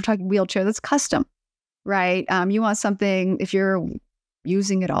we're talking wheelchair, that's custom. Right. You want something if you're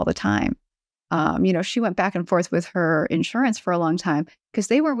using it all the time. She went back and forth with her insurance for a long time because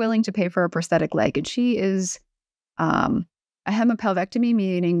they were willing to pay for a prosthetic leg. And she is a hemipelvectomy,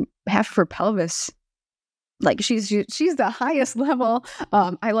 meaning half of her pelvis. Like she's the highest level.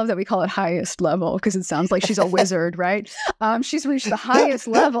 I love that we call it highest level because it sounds like she's a wizard, right? She's reached the highest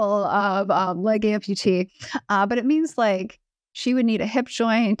level of leg amputee. But it means like she would need a hip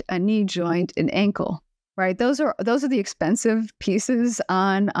joint, a knee joint, an ankle. Right. Those are the expensive pieces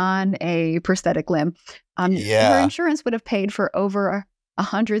on a prosthetic limb. Her insurance would have paid for over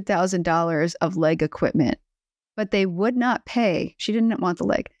 $100,000 of leg equipment, but they would not pay. She didn't want the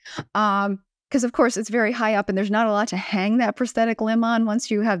leg. Because of course it's very high up and there's not a lot to hang that prosthetic limb on once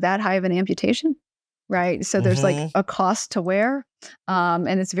you have that high of an amputation. Right. So there's like a cost to wear.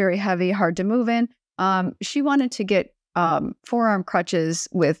 And it's very heavy, hard to move in. She wanted to get forearm crutches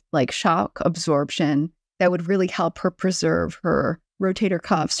with like shock absorption that would really help her preserve her rotator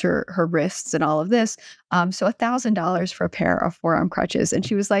cuffs, her wrists, and all of this. So $1,000 for a pair of forearm crutches. And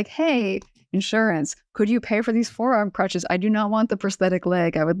she was like, hey, insurance, could you pay for these forearm crutches? I do not want the prosthetic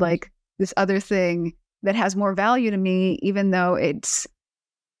leg. I would like this other thing that has more value to me, even though it's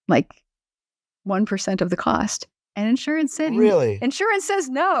like 1% of the cost. And insurance said, insurance says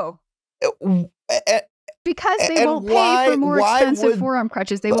no. Because they won't pay for more expensive forearm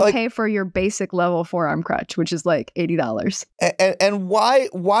crutches. They will pay for your basic level forearm crutch, which is like $80. And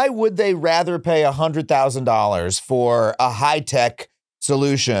why would they rather pay $100,000 for a high-tech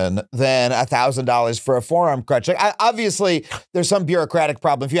solution than $1,000 for a forearm crutch? Like, obviously, there's some bureaucratic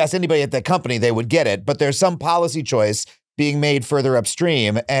problem. If you ask anybody at the company, they would get it. But there's some policy choice being made further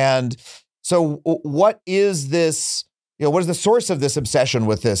upstream. And so what is this? What is the source of this obsession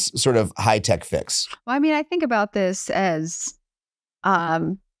with this sort of high-tech fix? Well, I mean, I think about this as,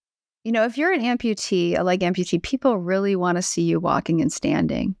 if you're an amputee, a leg amputee, people really want to see you walking and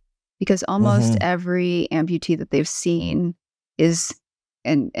standing because almost every amputee that they've seen is,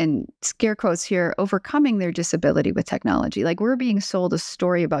 and scare quotes here, overcoming their disability with technology. Like we're being sold a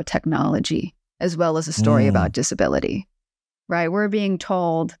story about technology as well as a story about disability, right? We're being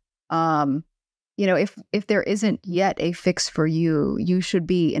told, if there isn't yet a fix for you, you should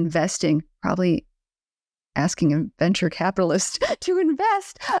be investing, probably asking a venture capitalist to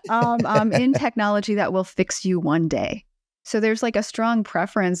invest in technology that will fix you one day. So there's like a strong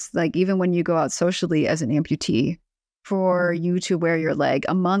preference, like even when you go out socially as an amputee, for you to wear your leg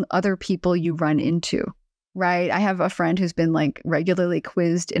among other people you run into, right? I have a friend who's been like regularly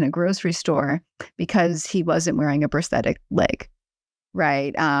quizzed in a grocery store because he wasn't wearing a prosthetic leg.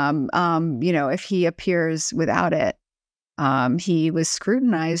 Right. If he appears without it, he was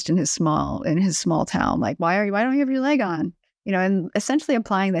scrutinized in his small town. Like, why don't you have your leg on? And essentially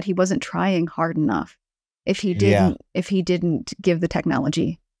implying that he wasn't trying hard enough if he didn't give the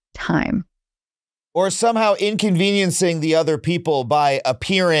technology time. Or somehow inconveniencing the other people by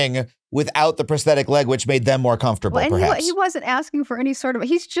appearing without the prosthetic leg, which made them more comfortable, Well, and perhaps. he wasn't asking for any sort of,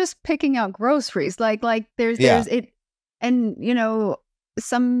 he's just picking out groceries. Like there's it. And, you know,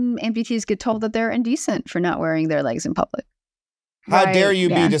 some amputees get told that they're indecent for not wearing their legs in public. How dare you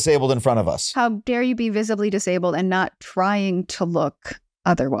be disabled in front of us? How dare you be visibly disabled and not trying to look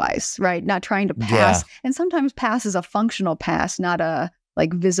otherwise, right? Not trying to pass. Yeah. And sometimes pass is a functional pass, not a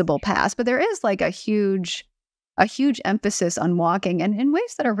like visible pass. But there is like a huge emphasis on walking and in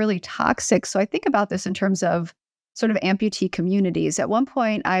ways that are really toxic. So I think about this in terms of sort of amputee communities. At one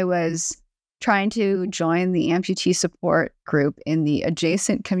point, I was trying to join the amputee support group in the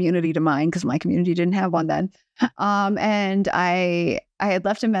adjacent community to mine because my community didn't have one then. And I had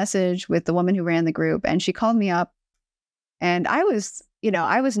left a message with the woman who ran the group, and she called me up, and I was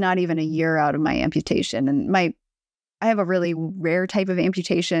not even a year out of my amputation, and I have a really rare type of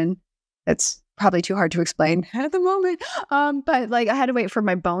amputation that's probably too hard to explain at the moment. But like I had to wait for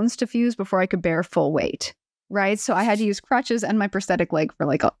my bones to fuse before I could bear full weight. Right. So I had to use crutches and my prosthetic leg for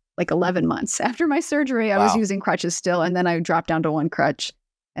like 11 months. After my surgery, I was using crutches still. And then I dropped down to one crutch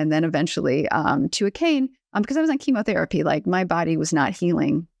and then eventually to a cane because I was on chemotherapy. Like my body was not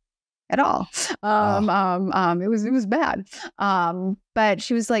healing at all. It was bad. But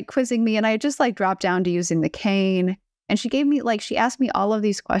she was like quizzing me and I just like dropped down to using the cane. And she asked me all of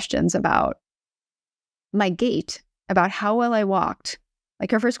these questions about my gait, about how well I walked.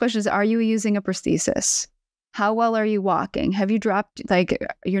 Like her first question is, are you using a prosthesis? How well are you walking? Have you dropped, like,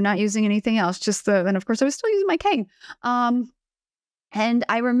 you're not using anything else? And of course I was still using my cane. And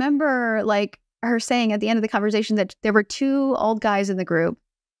I remember like her saying at the end of the conversation that there were two old guys in the group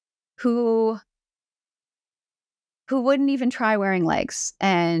who wouldn't even try wearing legs.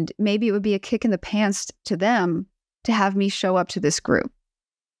 And maybe it would be a kick in the pants to them to have me show up to this group.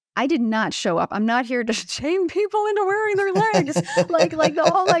 I did not show up. I'm not here to shame people into wearing their legs. like the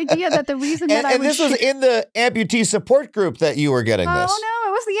whole idea that the reason that and this was in the amputee support group that you were getting this. Oh no,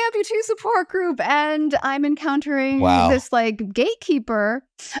 it was the amputee support group, and I'm encountering this like gatekeeper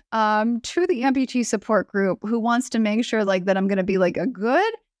to the amputee support group who wants to make sure like that I'm going to be like a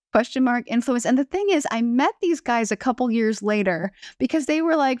good influence. And the thing is, I met these guys a couple years later because they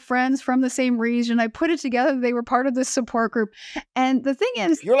were like friends from the same region. I put it together. They were part of this support group. And the thing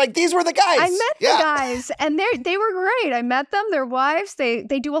is, you're like, these were the guys. I met the guys and they were great. I met them, their wives. They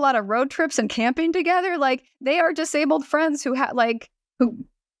do a lot of road trips and camping together. Like they are disabled friends who had they were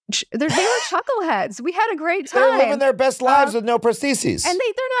chuckleheads. We had a great time. They're living their best lives with no prostheses. And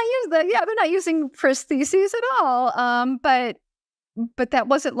they're not using prostheses at all. But that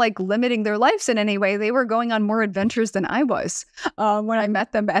wasn't like limiting their lives in any way. They were going on more adventures than I was when I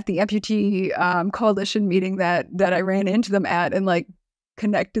met them at the amputee coalition meeting that I ran into them at and like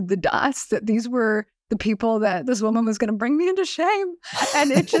connected the dots that these were the people that this woman was going to bring me into shame.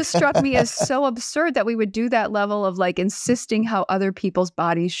 And it just struck me as so absurd that we would do that level of like insisting how other people's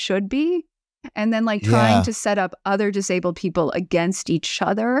bodies should be and then like trying to set up other disabled people against each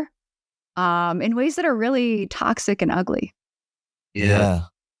other in ways that are really toxic and ugly. Yeah.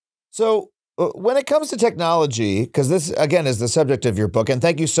 So when it comes to technology, because this, again, is the subject of your book, and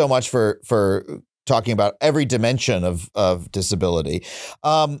thank you so much for talking about every dimension of disability.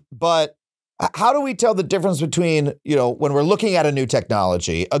 But how do we tell the difference between, when we're looking at a new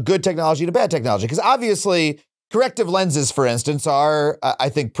technology, a good technology to bad technology? Because obviously corrective lenses, for instance, are, I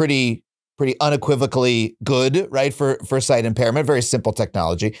think, pretty unequivocally good, right, for sight impairment, very simple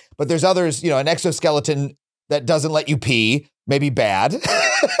technology. But there's others, an exoskeleton that doesn't let you pee, maybe bad.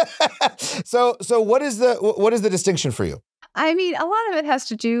 So what is the distinction for you? I mean, a lot of it has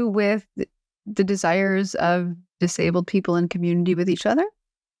to do with the desires of disabled people in community with each other.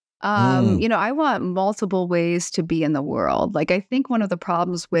 I want multiple ways to be in the world. Like, I think one of the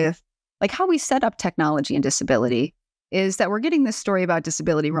problems with like how we set up technology and disability is that we're getting this story about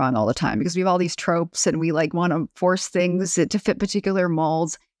disability wrong all the time because we have all these tropes and we like want to force things to fit particular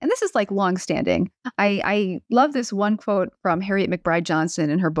molds. And this is like longstanding. I love this one quote from Harriet McBride Johnson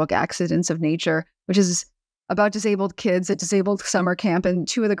in her book, Accidents of Nature, which is about disabled kids at disabled summer camp. And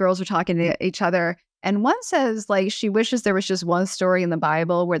two of the girls are talking to each other. And one says like she wishes there was just one story in the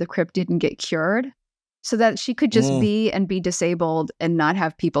Bible where the crip didn't get cured so that she could just be disabled and not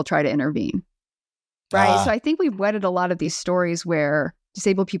have people try to intervene. Right. So I think we've wedded a lot of these stories where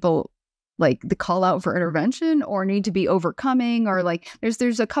disabled people like the call out for intervention or need to be overcoming, or like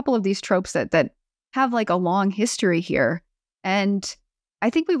there's a couple of these tropes that have like a long history here. And I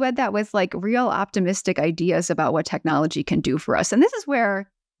think we wed that with like real optimistic ideas about what technology can do for us. And this is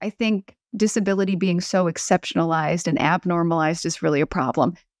where I think disability being so exceptionalized and abnormalized is really a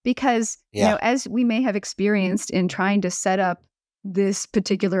problem. Because, as we may have experienced in trying to set up this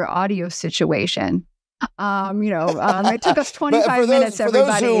particular audio situation, it took us 25 minutes,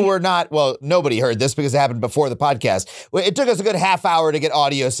 everybody. For those who were not, well, nobody heard this because it happened before the podcast. It took us a good half hour to get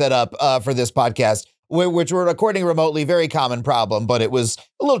audio set up for this podcast, which we're recording remotely, very common problem, but it was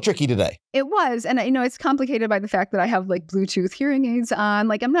a little tricky today. It was. And, it's complicated by the fact that I have like Bluetooth hearing aids on.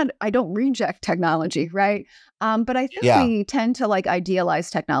 Like I don't reject technology, right? But I think we tend to like idealize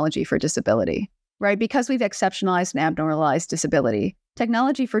technology for disability, right? Because we've exceptionalized and abnormalized disability.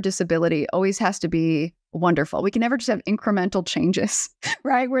 Technology for disability always has to be wonderful. We can never just have incremental changes,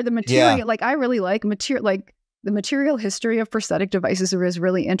 right? Where the material, like I really like material, the material history of prosthetic devices is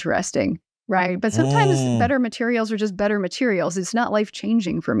really interesting, right? But sometimes better materials are just better materials. It's not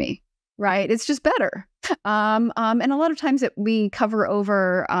life-changing for me, right? It's just better. And a lot of times we cover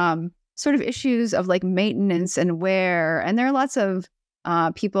over sort of issues of like maintenance and wear. And there are lots of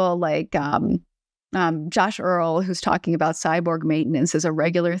people like Josh Earl, who's talking about cyborg maintenance as a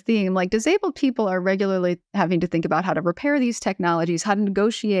regular theme. Like disabled people are regularly having to think about how to repair these technologies, how to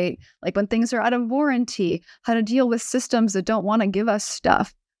negotiate, like when things are out of warranty, how to deal with systems that don't want to give us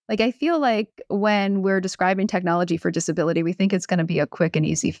stuff. Like I feel like when we're describing technology for disability, we think it's going to be a quick and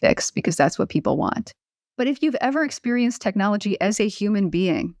easy fix because that's what people want. But if you've ever experienced technology as a human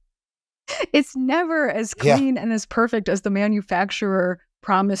being, it's never as clean and as perfect as the manufacturer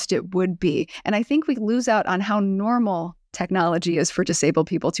promised it would be. And I think we lose out on how normal technology is for disabled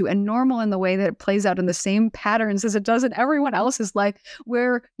people too, and normal in the way that it plays out in the same patterns as it does in everyone else's life,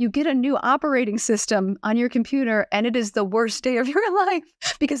 where you get a new operating system on your computer and it is the worst day of your life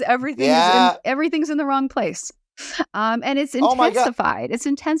because everything's in the wrong place. And it's intensified. It's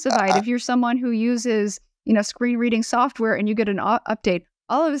intensified if you're someone who uses, screen reading software and you get an update.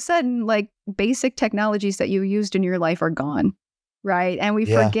 All of a sudden, like basic technologies that you used in your life are gone. Right. And we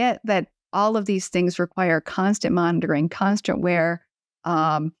forget that all of these things require constant monitoring, constant wear,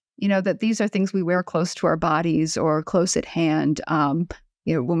 that these are things we wear close to our bodies or close at hand,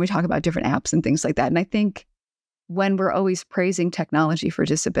 when we talk about different apps and things like that. And I think when we're always praising technology for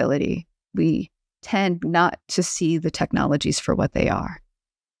disability, we tend not to see the technologies for what they are.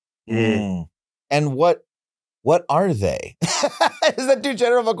 And what are they? Is that too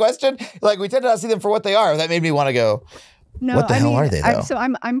general of a question? Like we tend to not see them for what they are. That made me want to go, no, what the hell are they,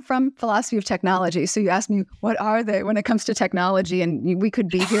 though? I'm from philosophy of technology. So you asked me, what are they when it comes to technology? And we could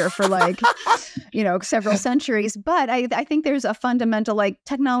be here for like, several centuries. But I think there's a fundamental, like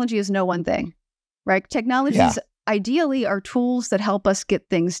technology is no one thing, right? Technologies ideally are tools that help us get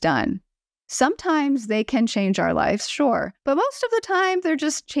things done. Sometimes they can change our lives, sure. But most of the time, they're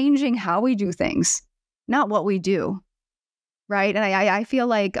just changing how we do things, not what we do, right? And I feel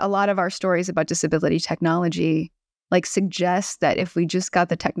like a lot of our stories about disability technology like suggest that if we just got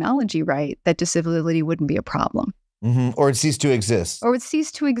the technology right, that disability wouldn't be a problem. Or it ceased to exist.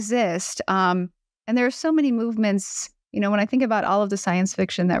 And there are so many movements, when I think about all of the science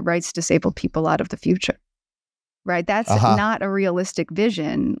fiction that writes disabled people out of the future, right? That's not a realistic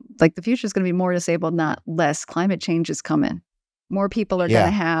vision. Like the future is going to be more disabled, not less. Climate change is coming. More people are going to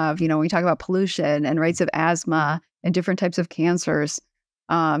have, when we talk about pollution and rates of asthma and different types of cancers,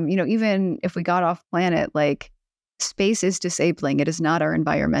 even if we got off planet, like, space is disabling. It is not our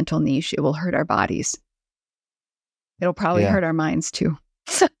environmental niche. It will hurt our bodies. It'll probably hurt our minds too.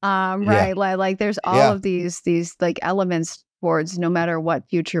 Right. Like there's all of these like elements towards no matter what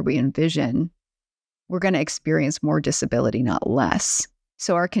future we envision, we're going to experience more disability, not less.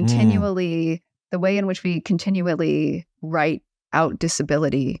 So the way in which we continually write out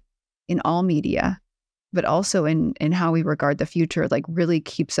disability in all media, but also in how we regard the future, like really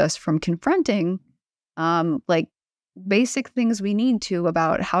keeps us from confronting like basic things we need to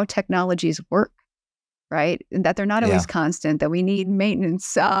about how technologies work, right? And that they're not always constant, that we need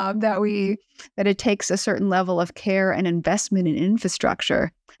maintenance, that it takes a certain level of care and investment in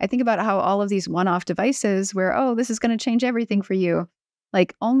infrastructure. I think about how all of these one-off devices where, this is going to change everything for you,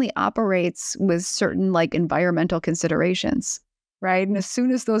 like only operates with certain like environmental considerations, right? And as soon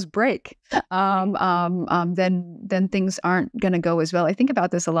as those break, then things aren't going to go as well. I think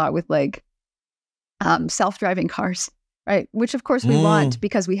about this a lot with like self-driving cars, right? Which of course we want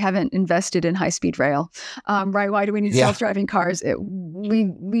because we haven't invested in high-speed rail, right? Why do we need self-driving cars?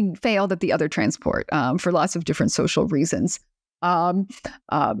 We failed at the other transport for lots of different social reasons. But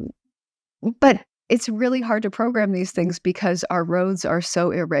it's really hard to program these things because our roads are so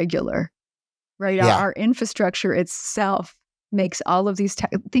irregular, right? Our infrastructure itself makes all of these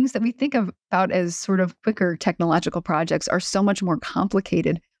things that we think about as sort of quicker technological projects are so much more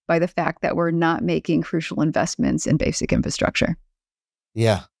complicated by the fact that we're not making crucial investments in basic infrastructure.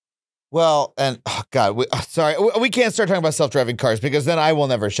 Yeah. Well, and oh God, sorry, we can't start talking about self-driving cars because then I will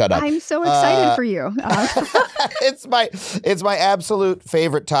never shut up. I'm so excited for you. It's my absolute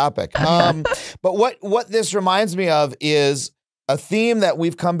favorite topic. But what this reminds me of is a theme that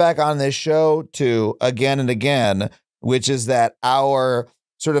we've come back on this show to again and again, which is that our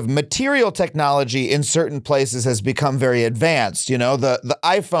sort of material technology in certain places has become very advanced. You know, the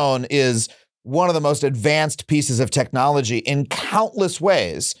iPhone is one of the most advanced pieces of technology in countless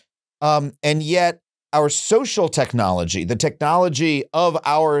ways. And yet our social technology, the technology of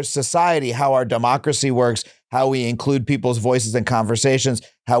our society, how our democracy works, how we include people's voices in conversations,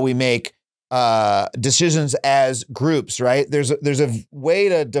 how we make decisions as groups, right? There's a way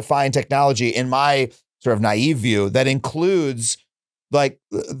to define technology in my sort of naive view that includes like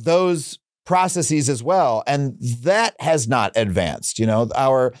those processes as well. And that has not advanced, you know,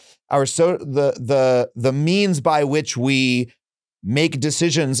 the means by which we make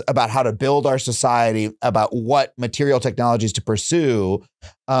decisions about how to build our society, about what material technologies to pursue,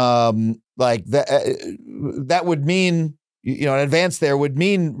 like that would mean, you know, an advance there would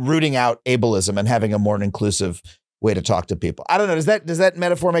mean rooting out ableism and having a more inclusive way to talk to people. I don't know. Does that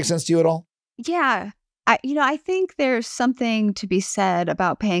metaphor make sense to you at all? Yeah. I think there's something to be said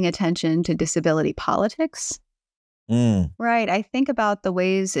about paying attention to disability politics. Right. I think about the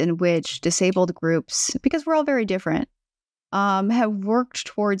ways in which disabled groups, because we're all very different, have worked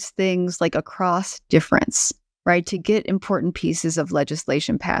towards things like across difference, right, to get important pieces of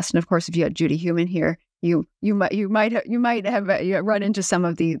legislation passed. And of course, if you had Judy Heumann here, you might have run into some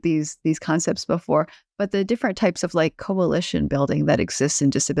of these concepts before. But the different types of like coalition building that exists in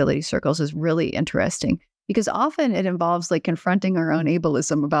disability circles is really interesting, because often it involves like confronting our own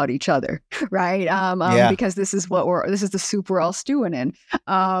ableism about each other, right? Because this is the soup we're all stewing in.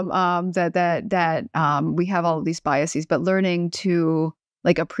 We have all of these biases, but learning to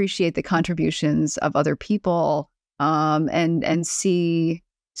like appreciate the contributions of other people, and see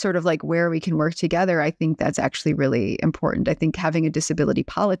sort of like where we can work together. I think that's actually really important. I think having a disability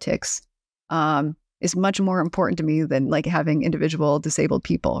politics is much more important to me than like having individual disabled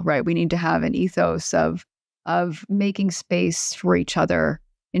people, right? We need to have an ethos of making space for each other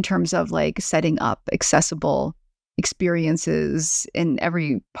in terms of like setting up accessible experiences in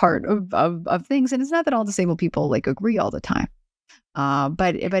every part of things. And it's not that all disabled people like agree all the time,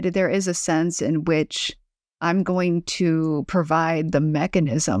 but there is a sense in which I'm going to provide the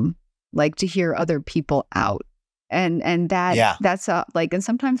mechanism like to hear other people out, and that's like, and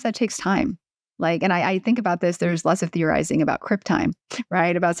sometimes that takes time. Like, and I think about this, there's lots of theorizing about crip time,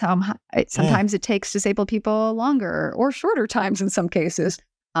 right? About how sometimes it takes disabled people longer or shorter times in some cases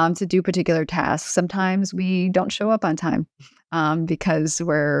to do particular tasks. Sometimes we don't show up on time because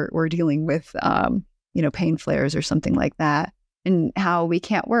we're dealing with, pain flares or something like that, and how we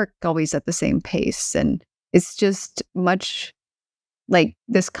can't work always at the same pace. And it's just much like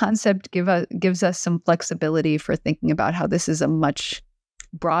this concept gives us some flexibility for thinking about how this is a much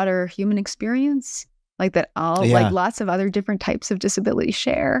broader human experience, like that like lots of other different types of disability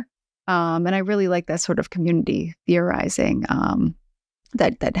share. And I really like that sort of community theorizing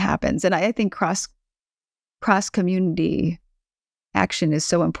that happens. And I think cross community action is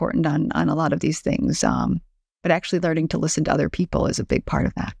so important on a lot of these things. But actually learning to listen to other people is a big part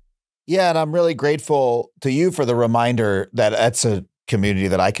of that. Yeah, and I'm really grateful to you for the reminder that that's a community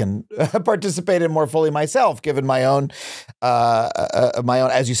that I can participate in more fully myself, given my own,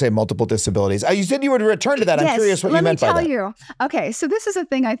 as you say, multiple disabilities. You said you would return to that. Yes, I'm curious what you meant by that. Let me tell you. Okay, so this is a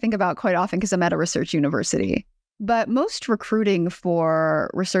thing I think about quite often because I'm at a research university. But most recruiting for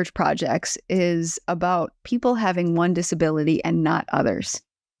research projects is about people having one disability and not others,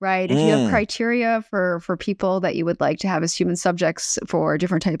 right? If you have criteria for people that you would like to have as human subjects for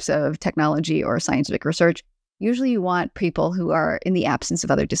different types of technology or scientific research, usually you want people who are in the absence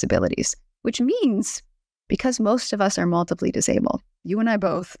of other disabilities, which means because most of us are multiply disabled, you and I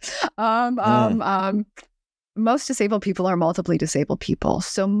both, most disabled people are multiply disabled people.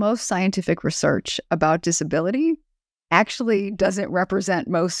 So most scientific research about disability actually doesn't represent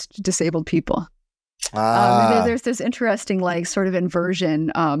most disabled people. There's this interesting like sort of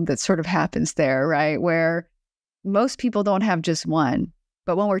inversion that sort of happens there, right? Where most people don't have just one.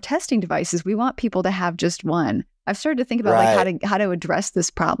 But when we're testing devices, we want people to have just one. I've started to think about like how to address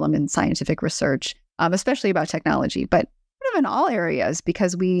this problem in scientific research, especially about technology, but sort of in all areas,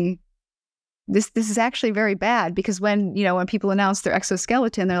 because this is actually very bad. Because when people announce their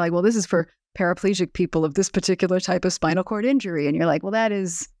exoskeleton, they're like, well, this is for paraplegic people of this particular type of spinal cord injury, and you're like, well, that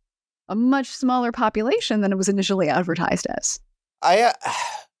is a much smaller population than it was initially advertised as. I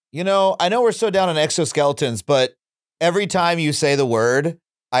know we're so down on exoskeletons, but every time you say the word,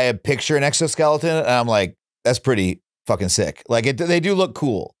 I picture an exoskeleton and I'm like, that's pretty fucking sick. Like they do look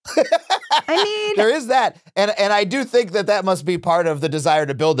cool. I mean, there is that. And I do think that must be part of the desire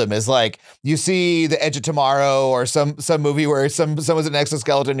to build them is like you see The Edge of Tomorrow or some movie where someone's an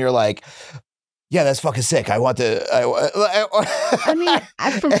exoskeleton. You're like, yeah, that's fucking sick. I want to. I mean,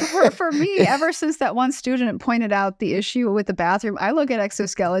 for me, ever since that one student pointed out the issue with the bathroom, I look at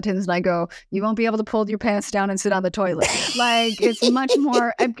exoskeletons and I go, you won't be able to pull your pants down and sit on the toilet. Like, it's much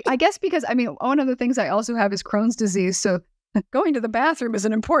more, I guess, because, I mean, one of the things I also have is Crohn's disease. So going to the bathroom is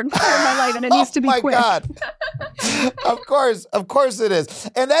an important part of my life, and it needs to be quick. Oh my God. Of course it is.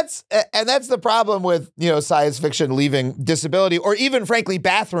 And that's the problem with, science fiction leaving disability or even frankly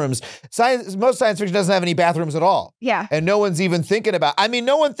bathrooms. Most science fiction doesn't have any bathrooms at all. Yeah. And no one's even thinking about,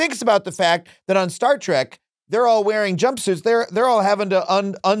 no one thinks about the fact that on Star Trek, they're all wearing jumpsuits. They're all having to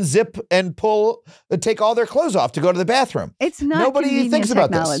unzip and take all their clothes off to go to the bathroom. It's not Nobody thinks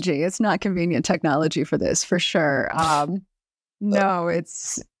about technology. this. It's not convenient technology for this, for sure. No,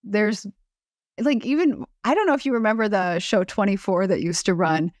 there's like, even, I don't know if you remember the show 24 that used to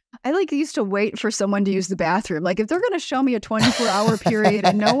run. I used to wait for someone to use the bathroom. Like if they're going to show me a 24-hour period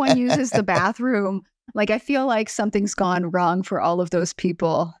and no one uses the bathroom, like I feel like something's gone wrong for all of those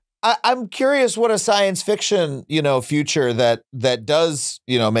people. I'm curious what a science fiction, future that does,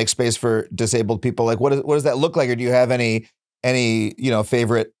 make space for disabled people. Like what does that look like? Or do you have any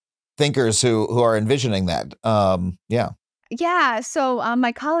favorite thinkers who are envisioning that? Yeah. Yeah. So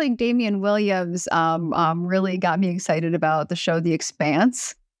my colleague Damian Williams really got me excited about the show The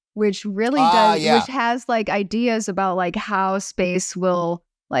Expanse, which really which has like ideas about like how space will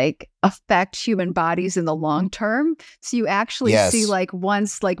like affect human bodies in the long term. So you actually see like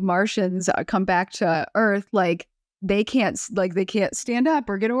once like Martians come back to Earth, like they can't stand up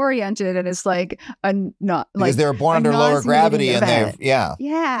or get oriented, and it's like because they were born under lower gravity and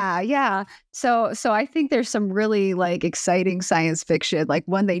yeah. So I think there's some really like exciting science fiction, like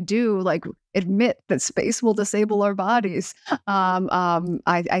when they do like admit that space will disable our bodies.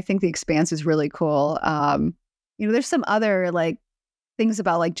 I think The Expanse is really cool. There's some other like things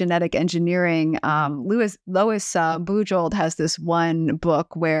about like genetic engineering. Lois Bujold has this one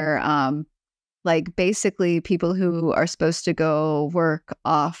book where like basically people who are supposed to go work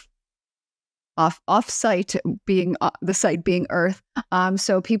off site, being the site being Earth.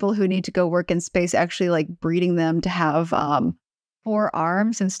 So people who need to go work in space, actually like breeding them to have 4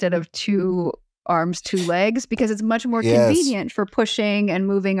 arms instead of 2 arms, 2 legs, because it's much more convenient for pushing and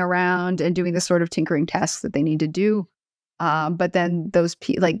moving around and doing the sort of tinkering tasks that they need to do. But then those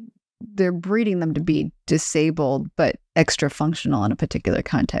they're breeding them to be disabled but extra functional in a particular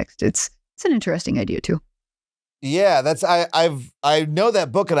context. It's an interesting idea too. Yeah, I know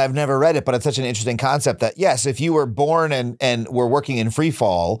that book and I've never read it, but it's such an interesting concept that yes, if you were born and were working in free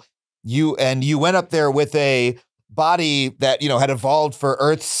fall, you went up there with a body that had evolved for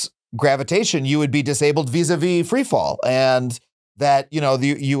Earth's gravitation, you would be disabled vis-a-vis free fall, and that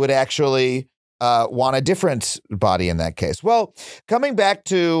you would actually want a different body in that case. Well, coming back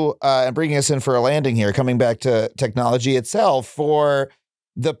to and bringing us in for a landing here, coming back to technology itself for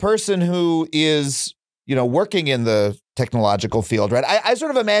the person who is, working in the technological field, right? I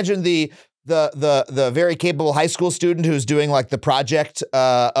sort of imagine the very capable high school student who's doing like the project,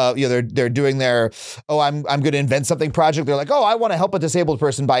 they're doing their, I'm going to invent something project. They're like, I want to help a disabled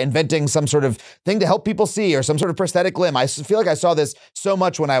person by inventing some sort of thing to help people see or some sort of prosthetic limb. I feel like I saw this so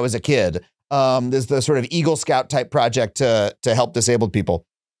much when I was a kid. There's the sort of Eagle Scout type project to help disabled people.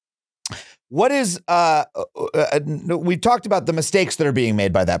 What is, we've talked about the mistakes that are being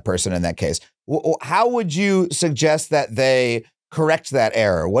made by that person in that case. How would you suggest that they correct that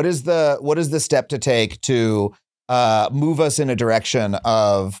error? What is the step to take to move us in a direction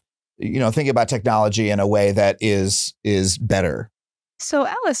of, thinking about technology in a way that is better? So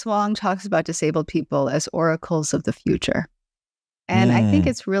Alice Wong talks about disabled people as oracles of the future. And I think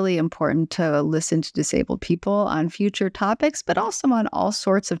it's really important to listen to disabled people on future topics, but also on all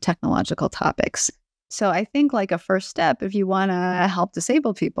sorts of technological topics. So I think like a first step, if you want to help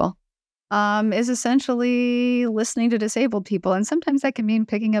disabled people, is essentially listening to disabled people. And sometimes that can mean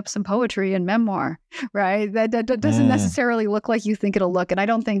picking up some poetry and memoir, right? That doesn't necessarily look like you think it'll look. And I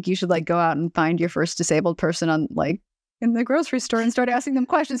don't think you should like go out and find your first disabled person on like in the grocery store and start asking them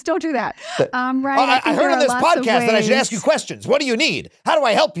questions. Don't do that. Right? I heard on this podcast that I should ask you questions. What do you need? How do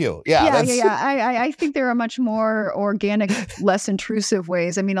I help you? Yeah. I think there are much more organic, less intrusive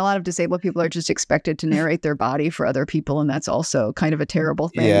ways. I mean, a lot of disabled people are just expected to narrate their body for other people. And that's also kind of a terrible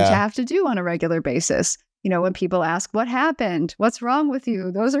thing to have to do on a regular basis. when people ask, what happened? What's wrong with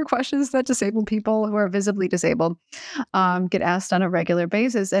you? Those are questions that disabled people who are visibly disabled get asked on a regular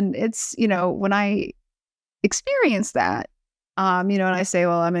basis. And it's, when I experience that, and I say,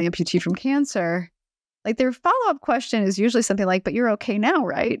 well, I'm an amputee from cancer, like their follow-up question is usually something like, but you're okay now,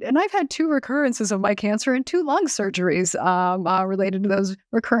 right? And I've had 2 recurrences of my cancer and 2 lung surgeries related to those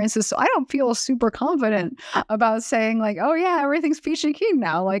recurrences. So I don't feel super confident about saying like, oh yeah, everything's peachy keen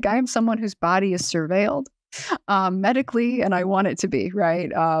now. Like I'm someone whose body is surveilled medically, and I want it to be,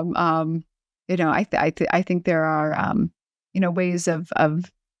 right? I think there are, ways of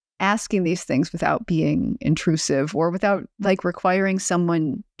asking these things without being intrusive or without like requiring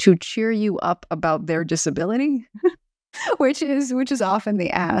someone to cheer you up about their disability, which is often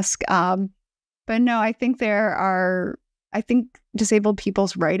the ask. But no, I think I think disabled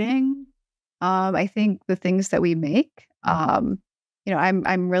people's writing, I think the things that we make, I'm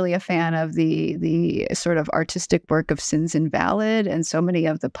really a fan of the sort of artistic work of Sins Invalid, and so many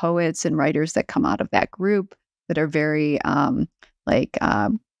of the poets and writers that come out of that group that are very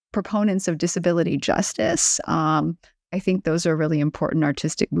proponents of disability justice. I think those are really important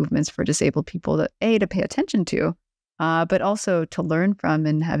artistic movements for disabled people to pay attention to, but also to learn from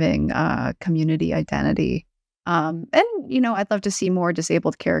and having community identity. And I'd love to see more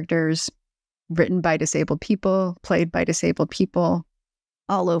disabled characters written by disabled people, played by disabled people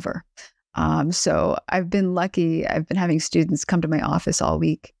all over. So I've been lucky. I've been having students come to my office all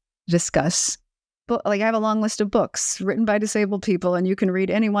week to discuss. But I have a long list of books written by disabled people, and you can read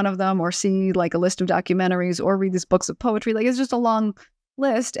any one of them or see like a list of documentaries or read these books of poetry. Like it's just a long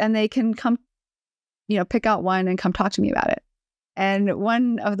list, and they can come, pick out one and come talk to me about it. And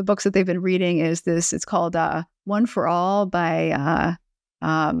one of the books that they've been reading is this. It's called One for All by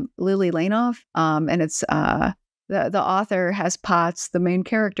Lily Lainoff. And it's the author has POTS, the main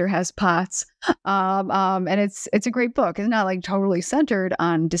character has POTS. And it's a great book. It's not like totally centered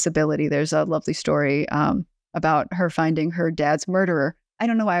on disability. There's a lovely story about her finding her dad's murderer. I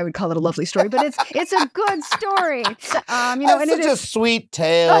don't know why I would call it a lovely story, but it's a good story. It's such a sweit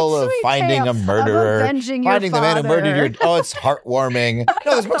tale of finding a murderer, finding the man who murdered your. Oh, it's heartwarming.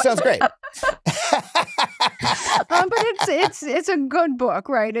 No, this book sounds great. But it's a good book,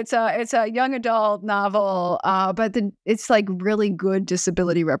 right? It's a young adult novel, but it's like really good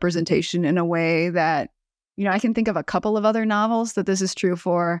disability representation in a way that I can think of a couple of other novels that this is true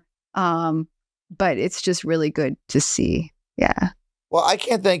for, but it's just really good to see. Yeah. Well, I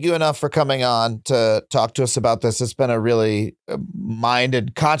can't thank you enough for coming on to talk to us about this. It's been a really mind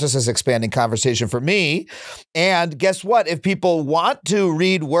and consciousness expanding conversation for me. And guess what? If people want to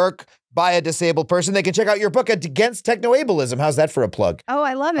read work by a disabled person, they can check out your book Against Technoableism. How's that for a plug? Oh,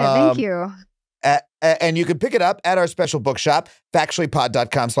 I love it. Thank you. And you can pick it up at our special bookshop,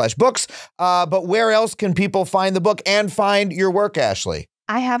 factuallypod.com/books. But where else can people find the book and find your work, Ashley?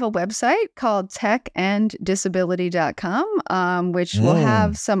 I have a website called techanddisability.com, which will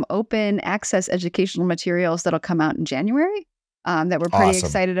have some open access educational materials that'll come out in January that we're pretty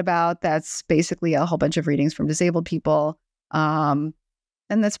excited about. That's basically a whole bunch of readings from disabled people. And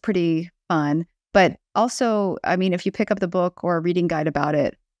that's pretty fun. But also, if you pick up the book or a reading guide about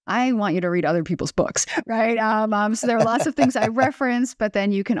it, I want you to read other people's books, right? So there are lots of things I reference, but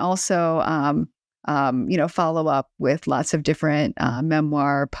then you can also follow up with lots of different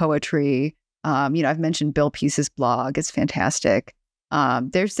memoir, poetry. I've mentioned Bill Peace's blog. It's fantastic.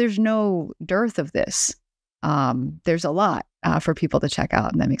 There's no dearth of this. There's a lot for people to check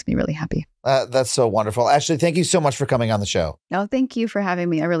out, and that makes me really happy. That's so wonderful. Ashley, thank you so much for coming on the show. No, thank you for having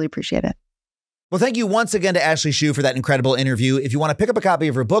me. I really appreciate it. Well, thank you once again to Ashley Shew for that incredible interview. If you want to pick up a copy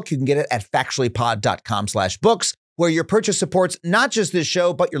of her book, you can get it at factuallypod.com/books, where your purchase supports not just this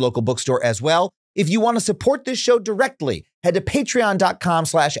show, but your local bookstore as well. If you want to support this show directly, head to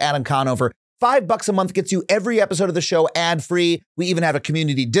patreon.com/Adam Conover. $5 a month gets you every episode of the show ad-free. We even have a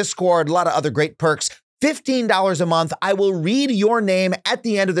community Discord, a lot of other great perks. $15 a month. I will read your name at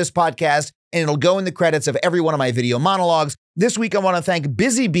the end of this podcast, and it'll go in the credits of every one of my video monologues. This week, I want to thank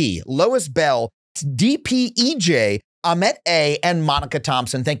Busy B, Lois Bell, DPEJ, Ahmet A, and Monica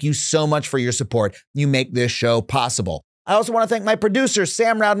Thompson. Thank you so much for your support. You make this show possible. I also want to thank my producers,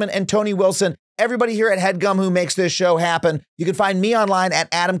 Sam Roudman and Tony Wilson, everybody here at HeadGum who makes this show happen. You can find me online at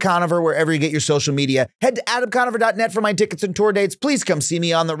Adam Conover, wherever you get your social media. Head to adamconover.net for my tickets and tour dates. Please come see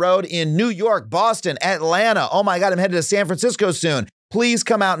me on the road in New York, Boston, Atlanta. Oh my God, I'm headed to San Francisco soon. Please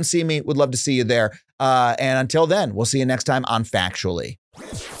come out and see me. Would love to see you there. And until then, we'll see you next time on Factually.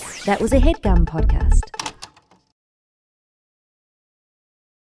 That was a HeadGum podcast.